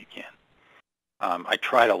decisions that you can. I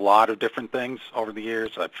tried a lot of different things over the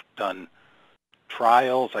years. I've done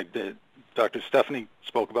trials. Dr. Stephanie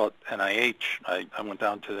spoke about NIH. I went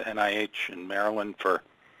down to the NIH in Maryland for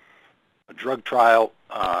a drug trial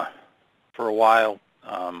for a while.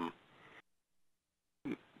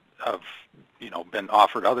 I've, you know, been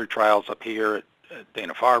offered other trials up here at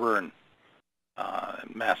Dana-Farber and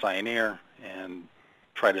Mass Eye and Ear, and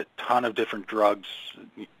tried a ton of different drugs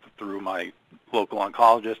through my local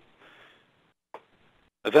oncologist.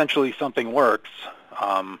 Eventually something works.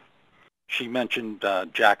 She mentioned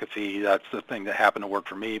Jakafi. That's the thing that happened to work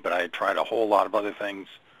for me, but I had tried a whole lot of other things.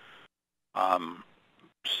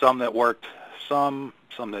 Some that worked, some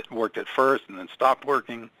that worked at first and then stopped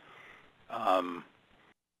working.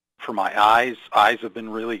 For my eyes have been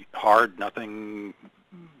really hard. Nothing,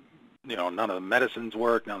 you know, none of the medicines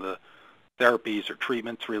work, none of the therapies or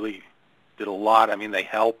treatments really did a lot. I mean, they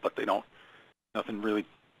help, but they don't, nothing really,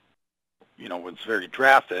 you know, was very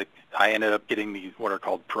drastic. I ended up getting these what are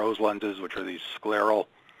called PROS lenses, which are these scleral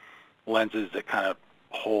lenses that kind of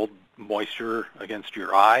hold moisture against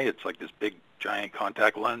your eye. It's like this big, giant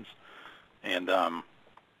contact lens. And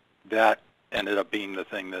that ended up being the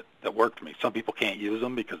thing that worked for me. Some people can't use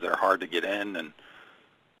them because they're hard to get in, and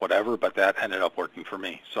whatever, but that ended up working for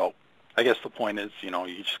me. So I guess the point is, you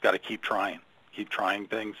just got to keep trying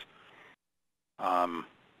things.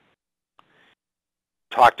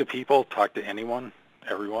 Talk to people, talk to anyone,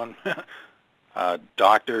 everyone.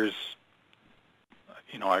 Doctors,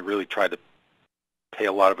 I really tried to pay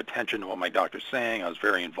a lot of attention to what my doctor's saying. I was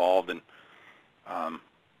very involved in, a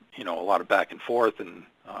lot of back and forth, and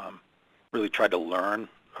really tried to learn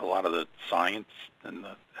a lot of the science and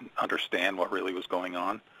understand what really was going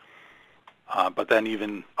on. But then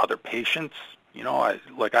even other patients,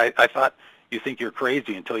 I thought, you think you're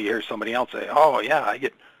crazy until you hear somebody else say, oh yeah, I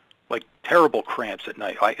get like terrible cramps at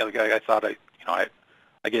night. I thought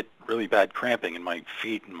I get really bad cramping in my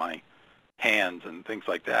feet and my hands and things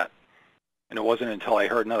like that. And it wasn't until I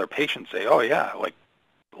heard another patient say, oh yeah, like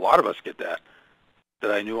a lot of us get that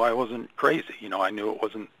I knew I wasn't crazy. I knew it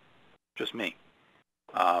wasn't just me.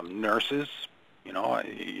 Nurses, you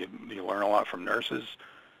learn a lot from nurses,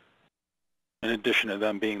 in addition to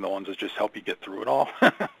them being the ones that just help you get through it all.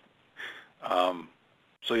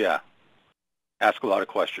 So yeah, ask a lot of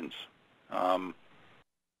questions.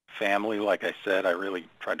 Family, like I said, I really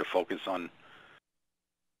tried to focus on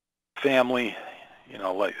family,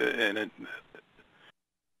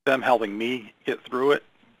 them helping me get through it,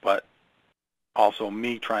 but also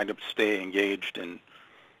me trying to stay engaged in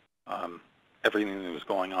everything that was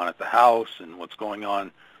going on at the house and what's going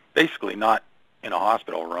on, basically not in a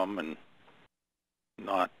hospital room and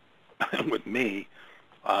not with me.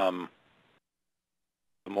 The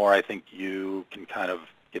more I think you can kind of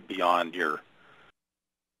get beyond your,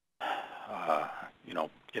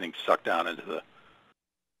 getting sucked down into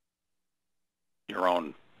your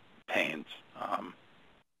own pains.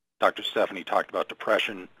 Dr. Stephanie talked about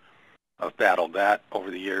depression. I've battled that over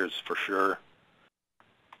the years for sure.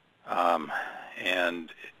 And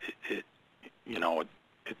it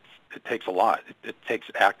takes a lot. It takes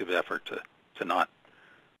active effort to not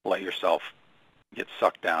let yourself get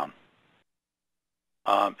sucked down.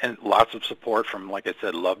 And lots of support from, like I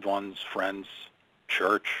said, loved ones, friends,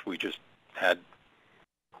 church. We just had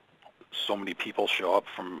so many people show up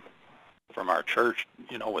from our church,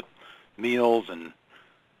 with meals and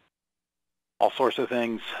all sorts of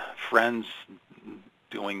things. Friends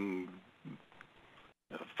doing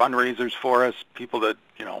fundraisers for us, people that,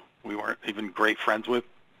 we weren't even great friends with,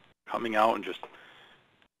 coming out and just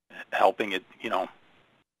helping it,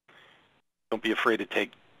 Don't be afraid to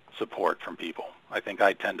take support from people. I think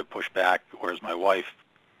I tend to push back, whereas my wife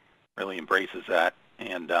really embraces that,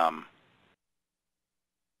 and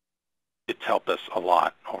it's helped us a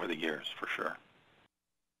lot over the years, for sure.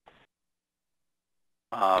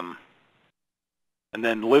 And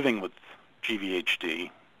then living with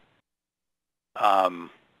GVHD,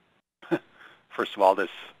 first of all, this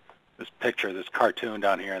picture, this cartoon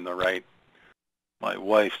down here on the right, my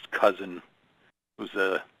wife's cousin, who's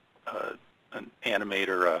an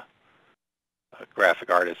animator, a graphic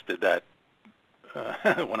artist, did that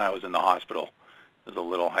when I was in the hospital. As a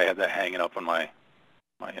little, I had that hanging up on my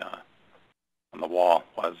on the wall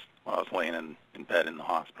while I was laying in bed in the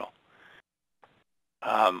hospital.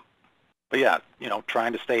 But yeah,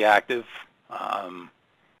 trying to stay active,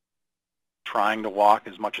 trying to walk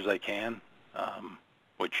as much as I can,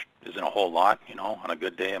 which isn't a whole lot. On a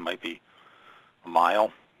good day it might be a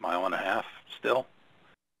mile and a half still.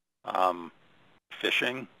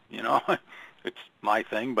 Fishing, it's my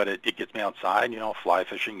thing, but it gets me outside. Fly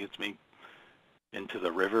fishing gets me into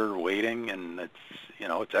the river wading, and it's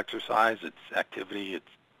exercise, it's activity, it's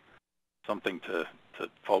something to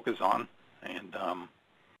focus on, and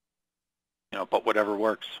but whatever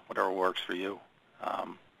works for you.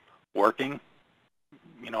 Working,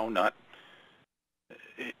 not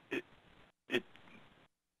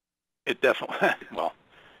it definitely well,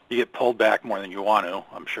 you get pulled back more than you want to,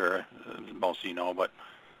 I'm sure, as most of you know, but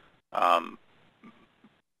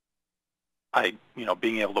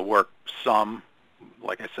being able to work some,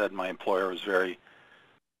 like I said, my employer was very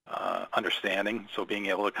understanding, so being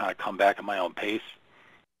able to kind of come back at my own pace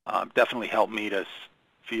definitely helped me to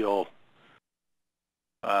feel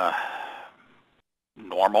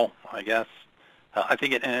normal, I guess. I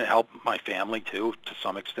think it helped my family too, to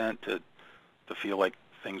some extent, to feel like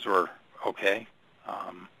things were okay.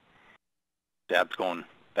 Dad's going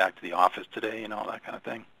back to the office today, that kind of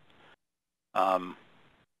thing.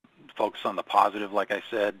 Focus on the positive, like I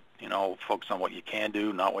said, focus on what you can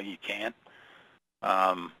do, not what you can't.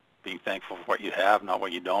 Being thankful for what you have, not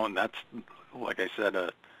what you don't. And that's, like I said,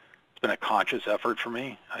 it's been a conscious effort for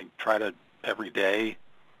me. I try to, every day,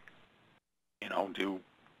 do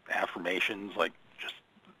affirmations, just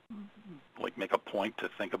make a point to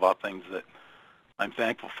think about things that I'm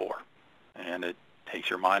thankful for. And it takes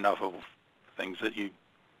your mind off of things that you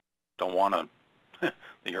don't want to,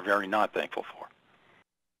 that you're very not thankful for.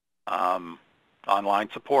 Online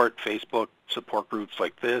support, Facebook support groups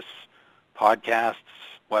like this, podcasts,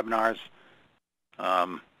 webinars.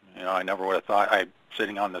 You know, I never would have thought,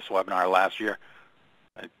 sitting on this webinar last year,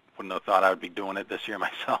 I wouldn't have thought I would be doing it this year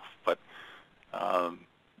myself, but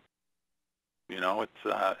you know,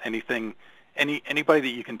 it's anybody that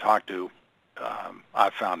you can talk to,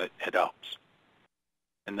 I've found it helps.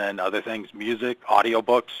 And then other things, music,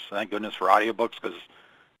 audiobooks. Thank goodness for audiobooks, because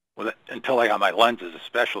until I got my lenses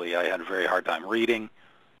especially, I had a very hard time reading,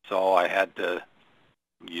 so I had to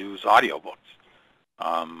use audiobooks.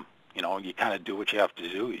 You know, you kind of do what you have to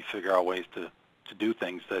do. You figure out ways to do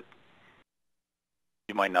things that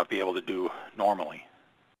you might not be able to do normally.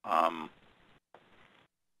 And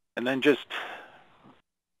then just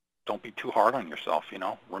don't be too hard on yourself, you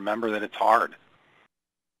know. Remember that it's hard.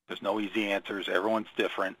 There's no easy answers. Everyone's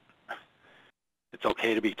different. It's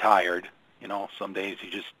okay to be tired. You know, some days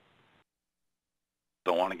you just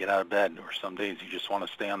don't want to get out of bed, or some days you just want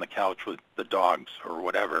to stay on the couch with the dogs or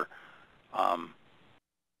whatever.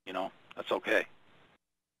 You know, that's okay.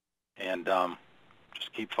 And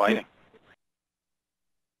just keep fighting.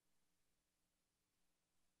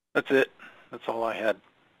 That's it. That's all I had.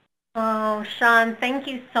 Oh, Sean, thank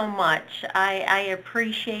you so much. I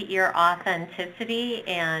appreciate your authenticity,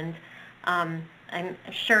 and I'm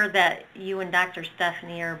sure that you and Dr.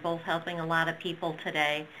 Stephanie are both helping a lot of people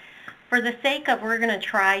today. For the sake of, we're going to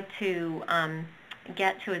try to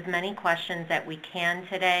get to as many questions that we can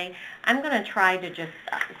today. I'm going to try to just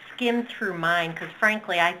skim through mine, because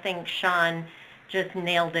frankly, I think Sean just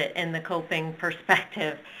nailed it in the coping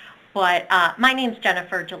perspective. But my name's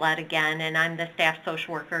Jennifer Gillette again, and I'm the staff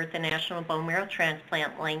social worker at the National Bone Marrow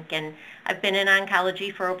Transplant Link, and I've been in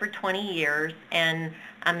oncology for over 20 years, and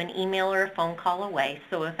I'm an email or a phone call away.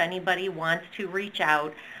 So if anybody wants to reach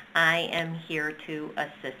out, I am here to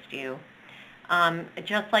assist you.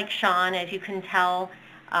 Just like Sean, as you can tell,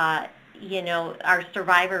 you know, our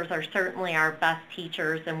survivors are certainly our best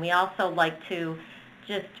teachers, and we also like to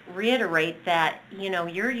just reiterate that, you know,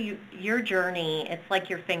 your journey, it's like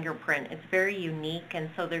your fingerprint. It's very unique, and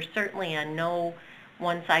so there's certainly a no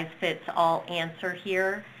one-size-fits-all answer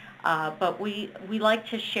here. But we like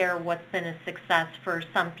to share what's been a success for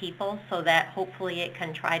some people, so that hopefully it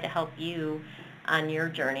can try to help you on your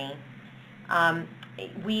journey.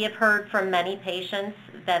 We have heard from many patients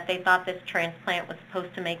that they thought this transplant was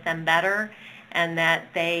supposed to make them better, and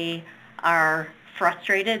that they are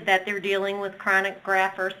frustrated that they're dealing with chronic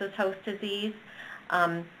graft versus host disease.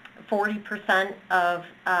 40% of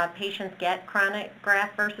patients get chronic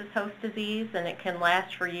graft versus host disease, and it can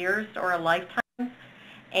last for years or a lifetime,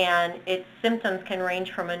 and its symptoms can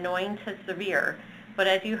range from annoying to severe. But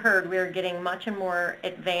as you heard, we're getting much more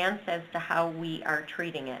advanced as to how we are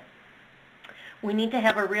treating it. We need to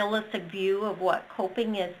have a realistic view of what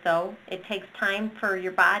coping is, though. It takes time for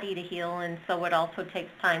your body to heal, and so it also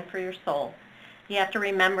takes time for your soul. You have to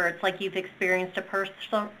remember, it's like you've experienced a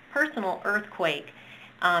personal earthquake.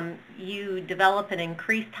 You develop an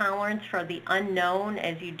increased tolerance for the unknown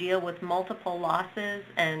as you deal with multiple losses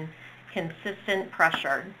and consistent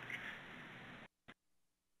pressure.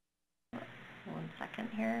 One second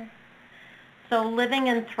here. So living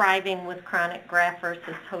and thriving with chronic graft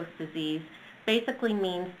versus host disease basically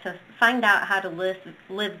means to find out how to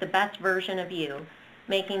live the best version of you,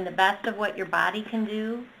 making the best of what your body can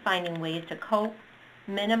do, finding ways to cope,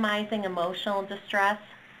 minimizing emotional distress,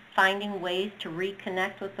 finding ways to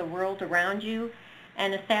reconnect with the world around you,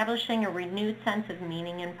 and establishing a renewed sense of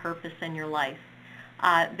meaning and purpose in your life.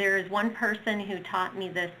 There is one person who taught me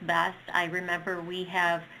this best. I remember we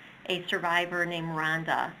have a survivor named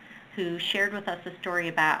Rhonda who shared with us a story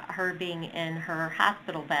about her being in her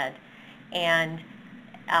hospital bed, and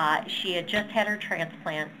she had just had her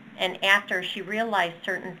transplant, and after she realized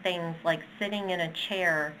certain things like sitting in a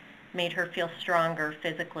chair made her feel stronger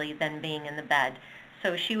physically than being in the bed.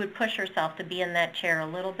 So she would push herself to be in that chair a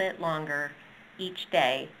little bit longer each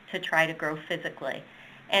day to try to grow physically.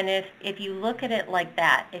 And if you look at it like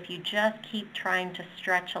that, if you just keep trying to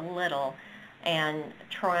stretch a little and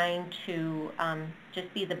trying to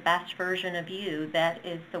just be the best version of you, that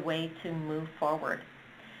is the way to move forward.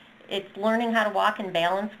 It's learning how to walk in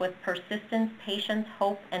balance with persistence, patience,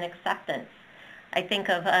 hope, and acceptance. I think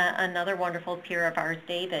of another wonderful peer of ours,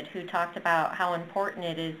 David, who talked about how important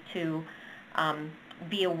it is to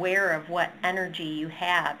be aware of what energy you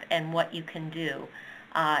have and what you can do.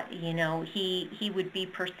 You know, he would be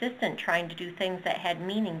persistent trying to do things that had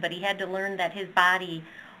meaning, but he had to learn that his body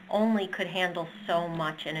only could handle so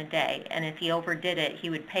much in a day, and if he overdid it, he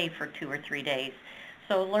would pay for 2 or 3 days.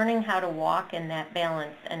 So learning how to walk in that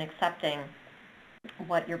balance and accepting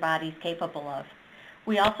what your body's capable of.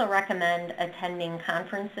 We also recommend attending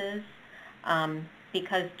conferences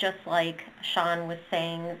because just like Sean was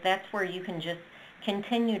saying, that's where you can just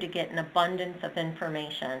continue to get an abundance of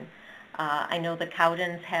information. I know the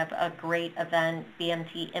Cowdens have a great event,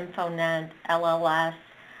 BMT InfoNet, LLS.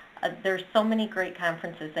 There's so many great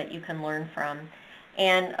conferences that you can learn from.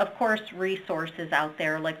 And of course, resources out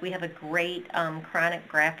there, like we have a great chronic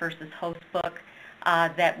graft versus host book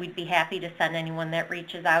that we'd be happy to send anyone that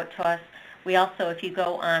reaches out to us. We also, if you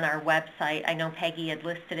go on our website, I know Peggy had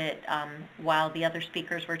listed it while the other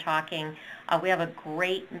speakers were talking, we have a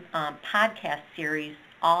great podcast series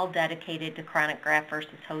all dedicated to chronic graft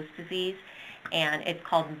versus host disease, and it's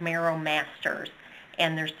called Marrow Masters,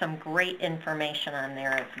 and there's some great information on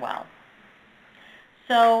there as well.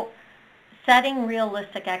 So setting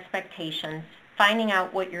realistic expectations, finding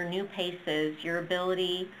out what your new pace is, your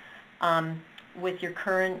ability with your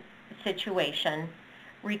current situation,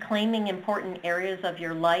 reclaiming important areas of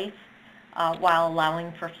your life while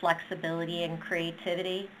allowing for flexibility and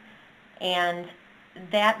creativity. And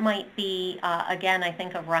that might be, again, I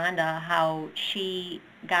think of Rhonda, how she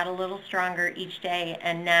got a little stronger each day,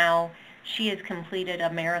 and now she has completed a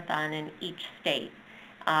marathon in each state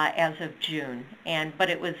as of June. But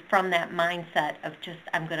it was from that mindset of just,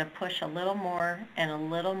 I'm going to push a little more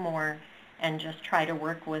and just try to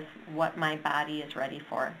work with what my body is ready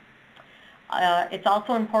for. It's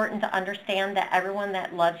also important to understand that everyone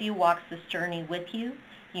that loves you walks this journey with you.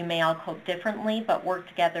 You may all cope differently, but work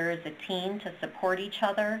together as a team to support each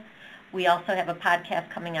other. We also have a podcast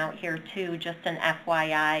coming out here too, just an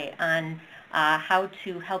FYI, on how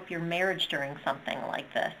to help your marriage during something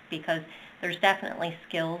like this, because there's definitely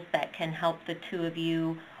skills that can help the two of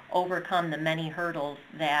you overcome the many hurdles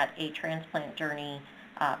that a transplant journey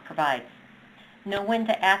provides. Know when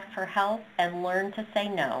to ask for help and learn to say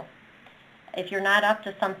no. If you're not up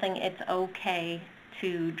to something, it's okay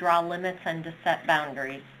to draw limits and to set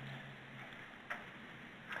boundaries.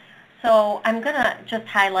 So I'm going to just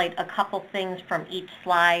highlight a couple things from each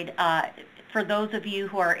slide. For those of you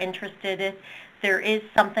who are interested, there is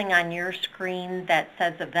something on your screen that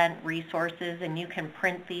says event resources, and you can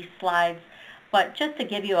print these slides. But just to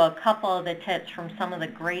give you a couple of the tips from some of the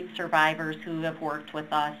great survivors who have worked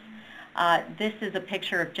with us. This is a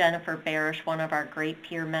picture of Jennifer Barish, one of our great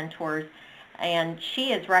peer mentors, and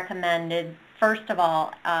she has recommended, first of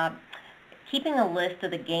all, keeping a list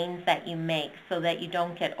of the gains that you make so that you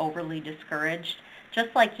don't get overly discouraged. Just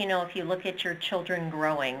like, you know, if you look at your children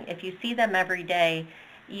growing, if you see them every day,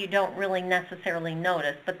 you don't really necessarily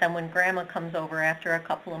notice, but then when grandma comes over after a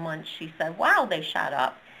couple of months, she said, wow, they shot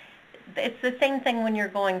up. It's the same thing when you're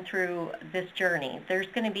going through this journey. There's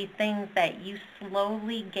going to be things that you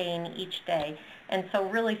slowly gain each day, and so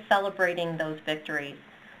really celebrating those victories.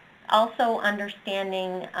 Also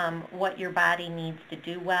understanding what your body needs to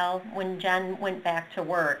do well. When Jen went back to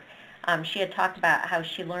work, she had talked about how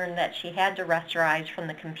she learned that she had to rest her eyes from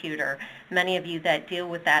the computer. Many of you that deal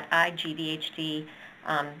with that cGVHD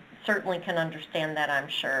certainly can understand that, I'm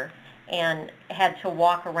sure, and had to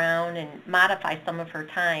walk around and modify some of her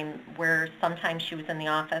time where sometimes she was in the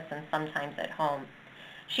office and sometimes at home.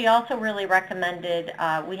 She also really recommended,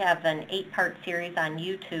 we have an 8-part series on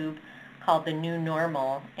YouTube called The New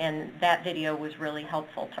Normal, and that video was really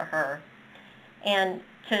helpful to her. And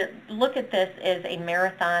to look at this as a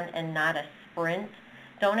marathon and not a sprint.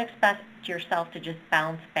 Don't expect yourself to just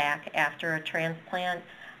bounce back after a transplant.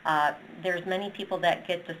 There's many people that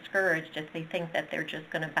get discouraged if they think that they're just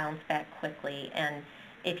going to bounce back quickly, and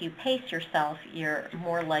if you pace yourself, you're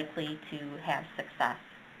more likely to have success.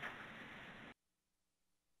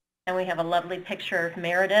 And we have a lovely picture of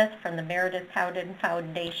Meredith from the Meredith Cowden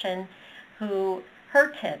Foundation, who her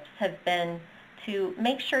tips have been to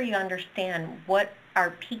make sure you understand what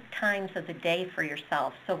are peak times of the day for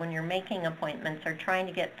yourself. So when you're making appointments or trying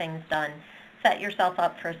to get things done, set yourself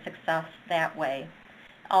up for success that way.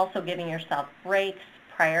 Also giving yourself breaks,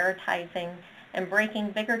 prioritizing, and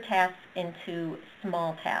breaking bigger tasks into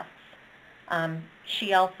small tasks.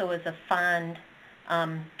 She also is a fond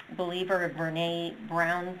believer of Brene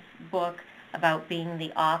Brown's book about being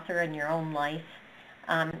the author in your own life.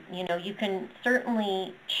 You know, you can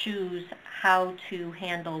certainly choose how to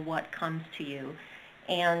handle what comes to you,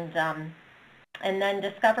 and then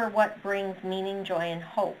discover what brings meaning, joy, and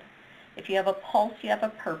hope. If you have a pulse, you have a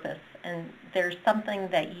purpose, and there's something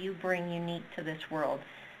that you bring unique to this world.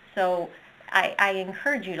 So I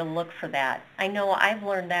encourage you to look for that. I know I've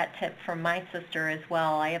learned that tip from my sister as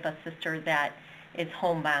well. I have a sister that is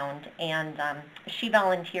homebound, and she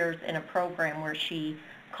volunteers in a program where she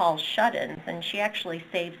call shut-ins, and she actually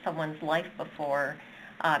saved someone's life before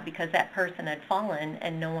because that person had fallen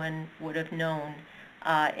and no one would have known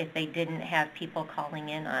if they didn't have people calling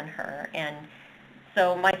in on her. And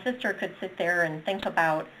so my sister could sit there and think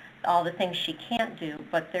about all the things she can't do,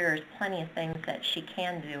 but there's plenty of things that she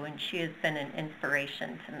can do, and she has been an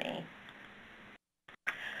inspiration to me.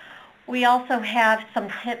 We also have some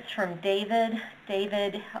tips from David.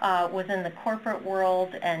 David was in the corporate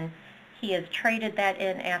world, and he has traded that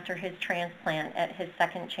in after his transplant at his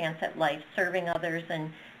second chance at life, serving others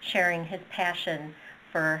and sharing his passion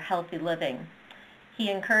for healthy living. He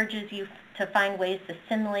encourages you to find ways to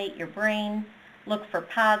stimulate your brain, look for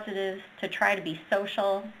positives, to try to be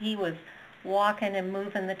social. He was walking and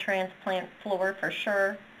moving the transplant floor for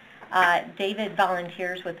sure. David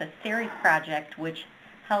volunteers with a series project which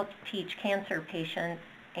helps teach cancer patients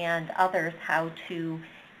and others how to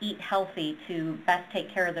eat healthy to best take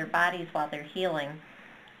care of their bodies while they're healing.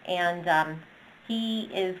 And he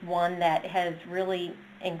is one that has really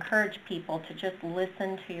encouraged people to just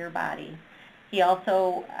listen to your body. He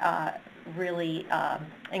also really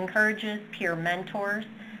encourages peer mentors,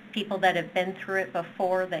 people that have been through it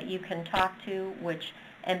before that you can talk to, which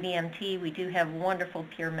MBMT, we do have wonderful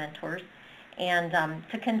peer mentors, and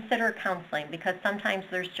to consider counseling, because sometimes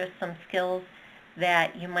there's just some skills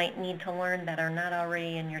that you might need to learn that are not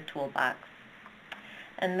already in your toolbox.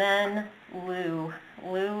 And then Lou.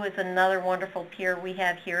 Lou is another wonderful peer we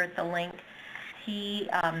have here at the link. He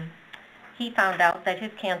found out that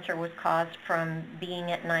his cancer was caused from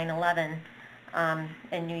being at 9/11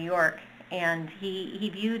 in New York, and he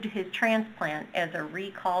viewed his transplant as a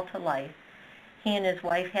recall to life. He and his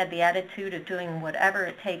wife had the attitude of doing whatever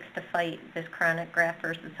it takes to fight this chronic graft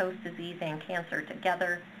versus host disease and cancer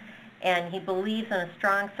together, and he believes in a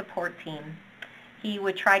strong support team. He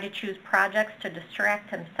would try to choose projects to distract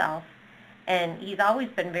himself, and he's always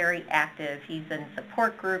been very active. He's in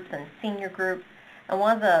support groups and senior groups. And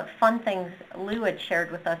one of the fun things Lou had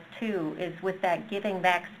shared with us too is with that giving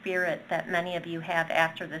back spirit that many of you have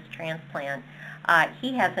after this transplant.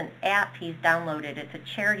 He has an app he's downloaded. It's a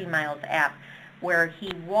Charity Miles app where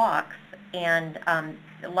he walks, and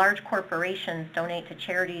large corporations donate to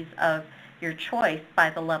charities of your choice by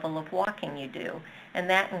the level of walking you do. And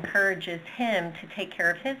that encourages him to take care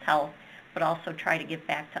of his health, but also try to give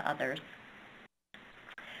back to others.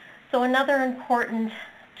 So another important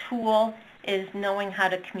tool is knowing how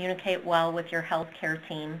to communicate well with your healthcare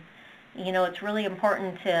team. You know, it's really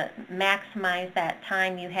important to maximize that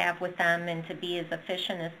time you have with them and to be as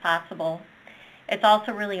efficient as possible. It's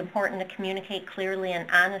also really important to communicate clearly and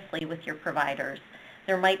honestly with your providers.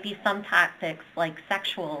 There might be some topics like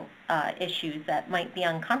sexual issues that might be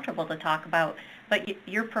uncomfortable to talk about, but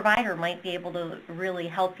your provider might be able to really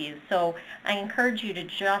help you. So I encourage you to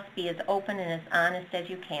just be as open and as honest as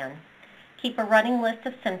you can. Keep a running list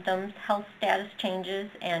of symptoms, health status changes,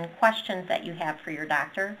 and questions that you have for your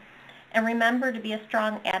doctor. And remember to be a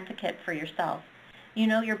strong advocate for yourself. You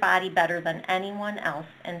know your body better than anyone else,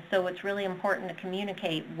 and so it's really important to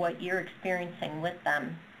communicate what you're experiencing with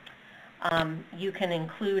them. You can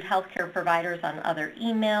include healthcare providers on other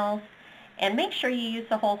emails, and make sure you use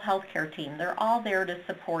the whole healthcare team. They're all there to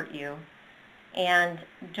support you. And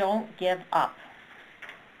don't give up.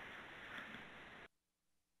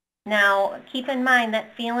 Now, keep in mind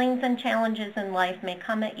that feelings and challenges in life may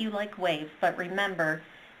come at you like waves, but remember,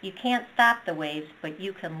 you can't stop the waves, but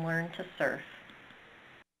you can learn to surf.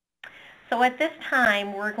 So at this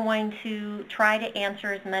time, we're going to try to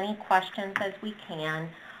answer as many questions as we can.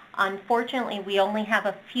 Unfortunately, we only have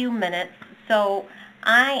a few minutes, so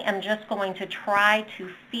I am just going to try to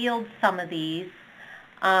field some of these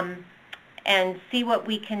and see what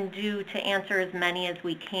we can do to answer as many as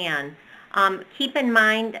we can. Keep in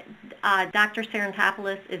mind, Dr.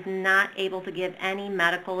 Sarantopoulos is not able to give any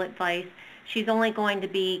medical advice. She's only going to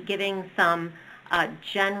be giving some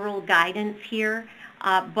general guidance here,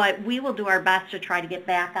 but we will do our best to try to get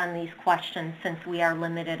back on these questions since we are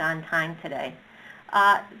limited on time today.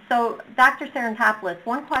 So, Dr. Sarantopoulos,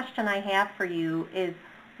 one question I have for you is,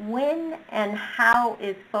 when and how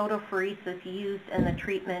is photopheresis used in the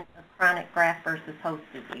treatment of chronic graft versus host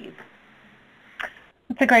disease?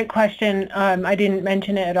 That's a great question. I didn't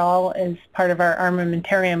mention it at all as part of our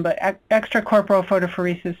armamentarium, but extracorporeal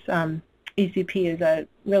photopheresis, ECP, is a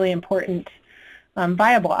really important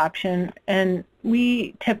viable option, and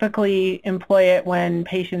we typically employ it when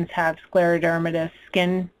patients have sclerodermatous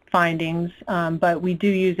skin findings, but we do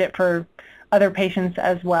use it for other patients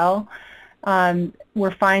as well.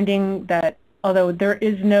 We're finding that although there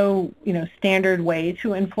is no, standard way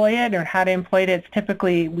to employ it or how to employ it. It's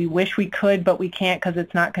typically we wish we could, but we can't because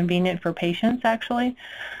it's not convenient for patients, actually.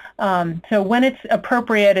 So when it's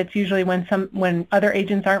appropriate, it's usually when other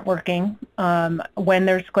agents aren't working, when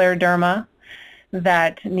there's scleroderma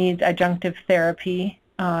that needs adjunctive therapy.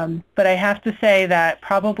 But I have to say that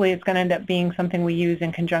probably it's going to end up being something we use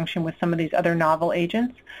in conjunction with some of these other novel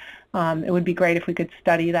agents. It would be great if we could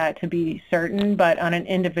study that to be certain, but on an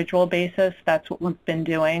individual basis, that's what we've been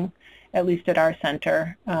doing, at least at our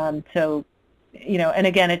center. So, and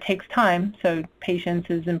again, it takes time, so patience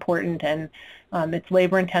is important, and it's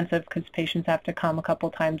labor intensive because patients have to come a couple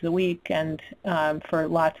times a week and for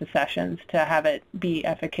lots of sessions to have it be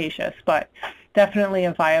efficacious, but definitely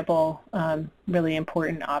a viable, really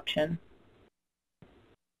important option.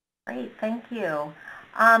 Great, thank you.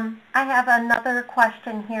 I have another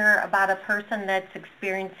question here about a person that's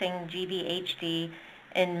experiencing GVHD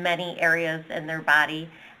in many areas in their body,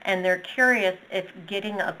 and they're curious if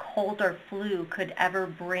getting a cold or flu could ever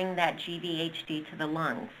bring that GVHD to the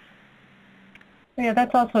lungs. Yeah,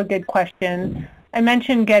 that's also a good question. I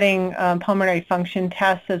mentioned getting pulmonary function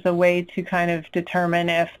tests as a way to kind of determine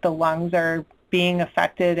if the lungs are being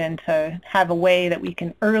affected and to have a way that we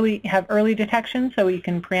can have early detection so we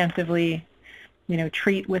can preemptively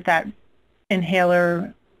treat with that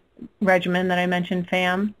inhaler regimen that I mentioned,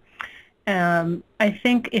 FAM. I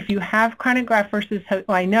think if you have chronic graft-versus-host,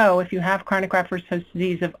 I know if you have chronic graft-versus-host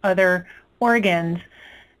disease of other organs,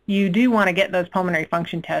 you do want to get those pulmonary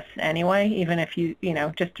function tests anyway, even if you,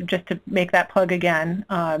 just to make that plug again,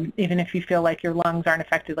 even if you feel like your lungs aren't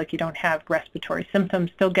affected, like you don't have respiratory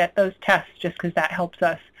symptoms, still get those tests just because that helps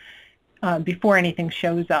us before anything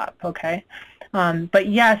shows up, okay? But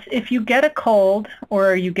yes, if you get a cold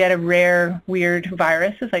or you get a rare, weird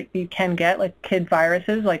virus, like you can get like kid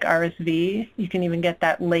viruses like RSV, you can even get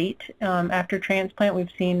that late after transplant. We've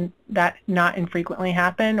seen that not infrequently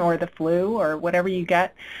happen, or the flu or whatever you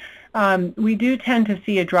get. We do tend to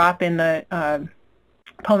see a drop in the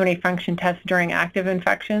pulmonary function tests during active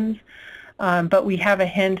infections, but we have a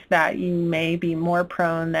hint that you may be more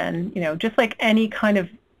prone than, just like any kind of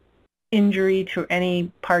injury to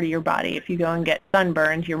any part of your body. If you go and get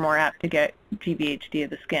sunburned, you're more apt to get GVHD of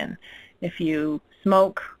the skin. If you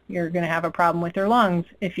smoke, you're going to have a problem with your lungs.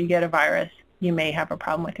 If you get a virus, you may have a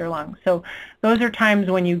problem with your lungs. So those are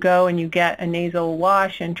times when you go and you get a nasal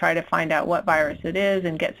wash and try to find out what virus it is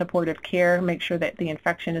and get supportive care, make sure that the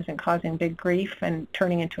infection isn't causing big grief and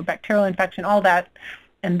turning into a bacterial infection, all that.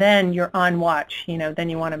 And then you're on watch. Then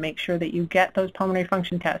you want to make sure that you get those pulmonary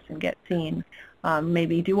function tests and get seen.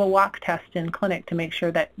 Maybe do a walk test in clinic to make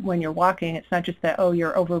sure that when you're walking, it's not just that, oh,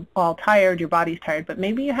 you're overall tired, your body's tired, but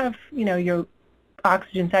maybe you have, your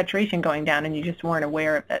oxygen saturation going down and you just weren't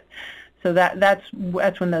aware of it. So that's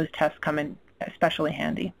when those tests come in especially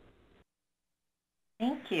handy.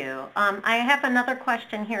 Thank you. I have another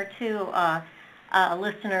question here too. A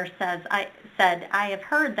listener said, I have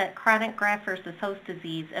heard that chronic graft-versus-host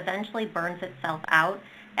disease eventually burns itself out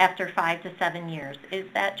after 5 to 7 years. Is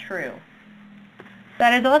that true?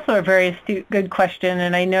 That is also a very astute, good question,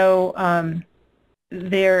 and I know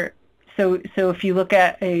so if you look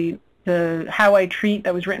at the How I Treat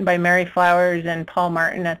that was written by Mary Flowers and Paul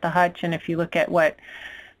Martin at the Hutch, and if you look at what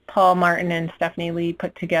Paul Martin and Stephanie Lee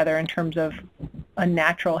put together in terms of a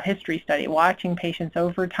natural history study, watching patients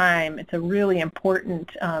over time, it's a really important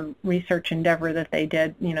research endeavor that they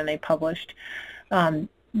did, they published.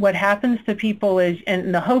 What happens to people is,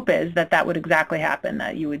 and the hope is that would exactly happen,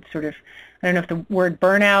 that you would sort of, I don't know if the word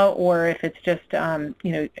burnout or if it's just,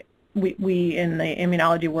 we in the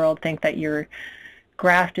immunology world think that your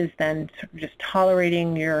graft is then sort of just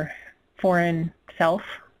tolerating your foreign self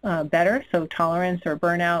better, so tolerance or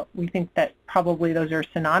burnout, we think that probably those are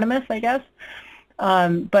synonymous, I guess.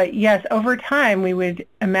 But yes, over time we would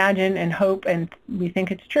imagine and hope, and we think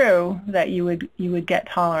it's true, that you would get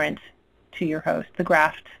tolerance to your host.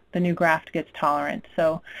 The new graft gets tolerant.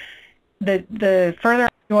 So the further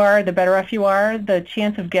you are, the better off you are. The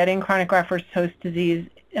chance of getting chronic graft-versus-host disease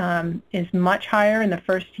is much higher in the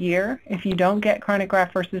first year. If you don't get chronic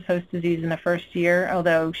graft-versus-host disease in the first year,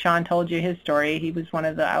 although Sean told you his story, he was one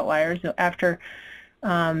of the outliers. After,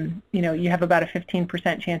 you have about a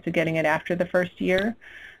 15% chance of getting it after the first year,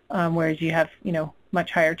 whereas you have,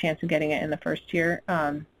 much higher chance of getting it in the first year.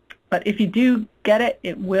 But if you do get it,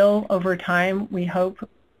 it will, over time, we hope,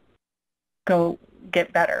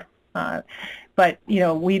 get better. But,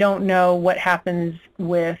 we don't know what happens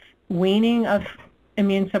with weaning of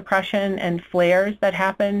immune suppression and flares that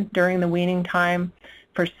happen during the weaning time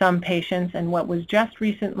for some patients. And what was just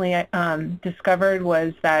recently discovered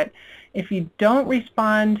was that if you don't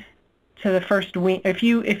respond to the first wean. If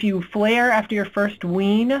you flare after your first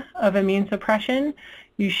wean of immune suppression,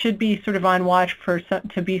 you should be sort of on watch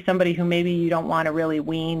to be somebody who maybe you don't want to really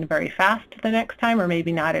wean very fast the next time, or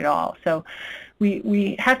maybe not at all. So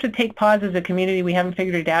we have to take pause as a community. We haven't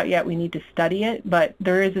figured it out yet. We need to study it, but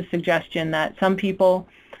there is a suggestion that some people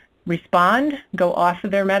respond, go off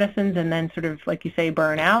of their medicines, and then sort of, like you say,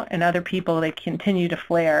 burn out, and other people, they continue to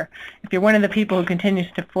flare. If you're one of the people who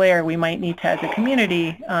continues to flare, we might need to, as a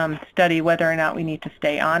community, study whether or not we need to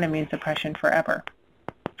stay on immune suppression forever.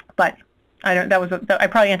 But I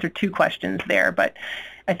probably answered 2 questions there, but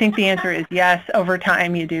I think the answer is yes. Over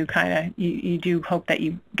time, you do you do hope that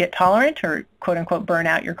you get tolerant, or quote unquote burn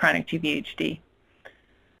out your chronic GVHD.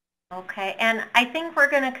 Okay, and I think we're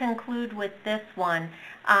going to conclude with this one.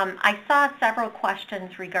 I saw several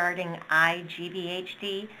questions regarding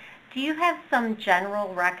cGVHD. Do you have some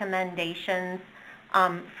general recommendations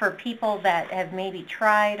for people that have maybe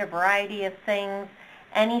tried a variety of things?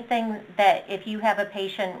 Anything that, if you have a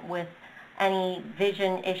patient with any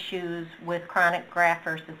vision issues with chronic graft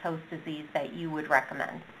versus host disease, that you would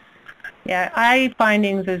recommend? Yeah, eye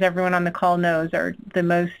findings, as everyone on the call knows, are the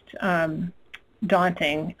most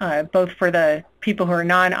daunting, both for the people who are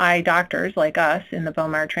non-eye doctors like us in the bone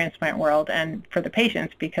marrow transplant world, and for the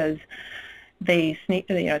patients, because they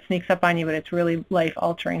it sneaks up on you, but it's really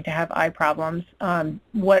life-altering to have eye problems.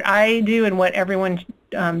 What I do, and what everyone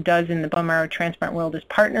does in the bone marrow transplant world, is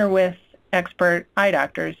partner with expert eye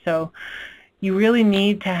doctors. So you really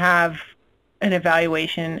need to have an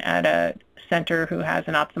evaluation at a center who has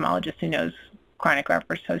an ophthalmologist who knows chronic graft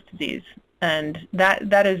versus host disease, and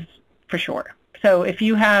that is for sure. So if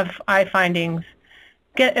you have eye findings,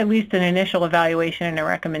 get at least an initial evaluation and a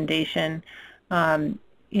recommendation.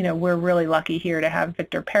 We're really lucky here to have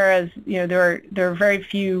Victor Perez. There are very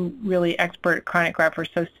few really expert chronic graft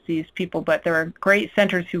versus host disease people, but there are great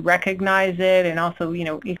centers who recognize it and also,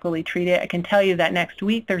 equally treat it. I can tell you that next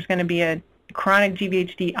week there's going to be a chronic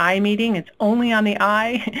GVHD eye meeting. It's only on the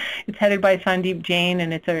eye. It's headed by Sandeep Jain,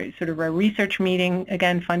 and it's a sort of a research meeting,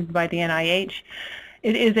 again, funded by the NIH.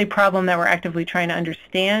 It is a problem that we're actively trying to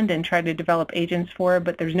understand and try to develop agents for,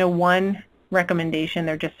 but there's no one recommendation.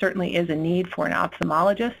 There just certainly is a need for an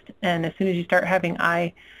ophthalmologist, and as soon as you start having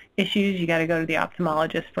eye issues, you got to go to the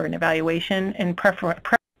ophthalmologist for an evaluation, and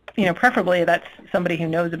preferably that's somebody who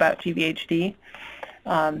knows about GVHD.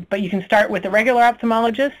 But you can start with a regular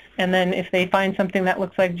ophthalmologist, and then if they find something that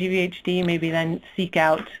looks like GVHD, maybe then seek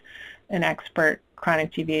out an expert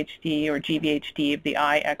chronic GVHD or GVHD of the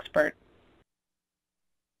eye expert.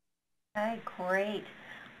 Okay, great.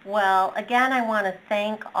 Well, again, I want to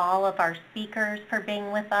thank all of our speakers for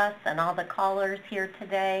being with us and all the callers here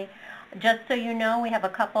today. Just so you know, we have a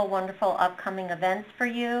couple wonderful upcoming events for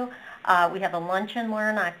you. We have a Lunch and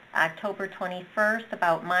Learn on October 21st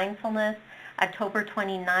about mindfulness. October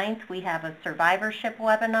 29th, we have a survivorship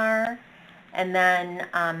webinar. And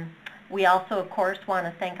then we also, of course, want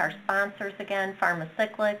to thank our sponsors again,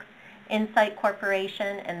 Pharmacyclics, Insight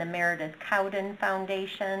Corporation, and the Meredith Cowden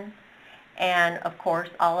Foundation. And, of course,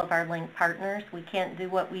 all of our link partners. We can't do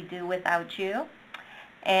what we do without you.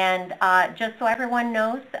 And just so everyone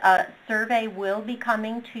knows, a survey will be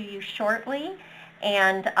coming to you shortly.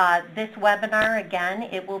 And this webinar, again,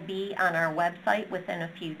 it will be on our website within a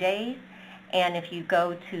few days. And if you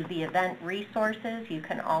go to the event resources, you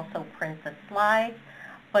can also print the slides.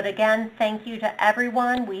 But again, thank you to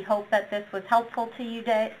everyone. We hope that this was helpful to you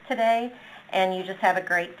today, and you just have a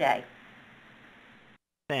great day.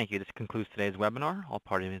 Thank you. This concludes today's webinar. All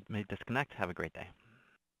parties may disconnect. Have a great day.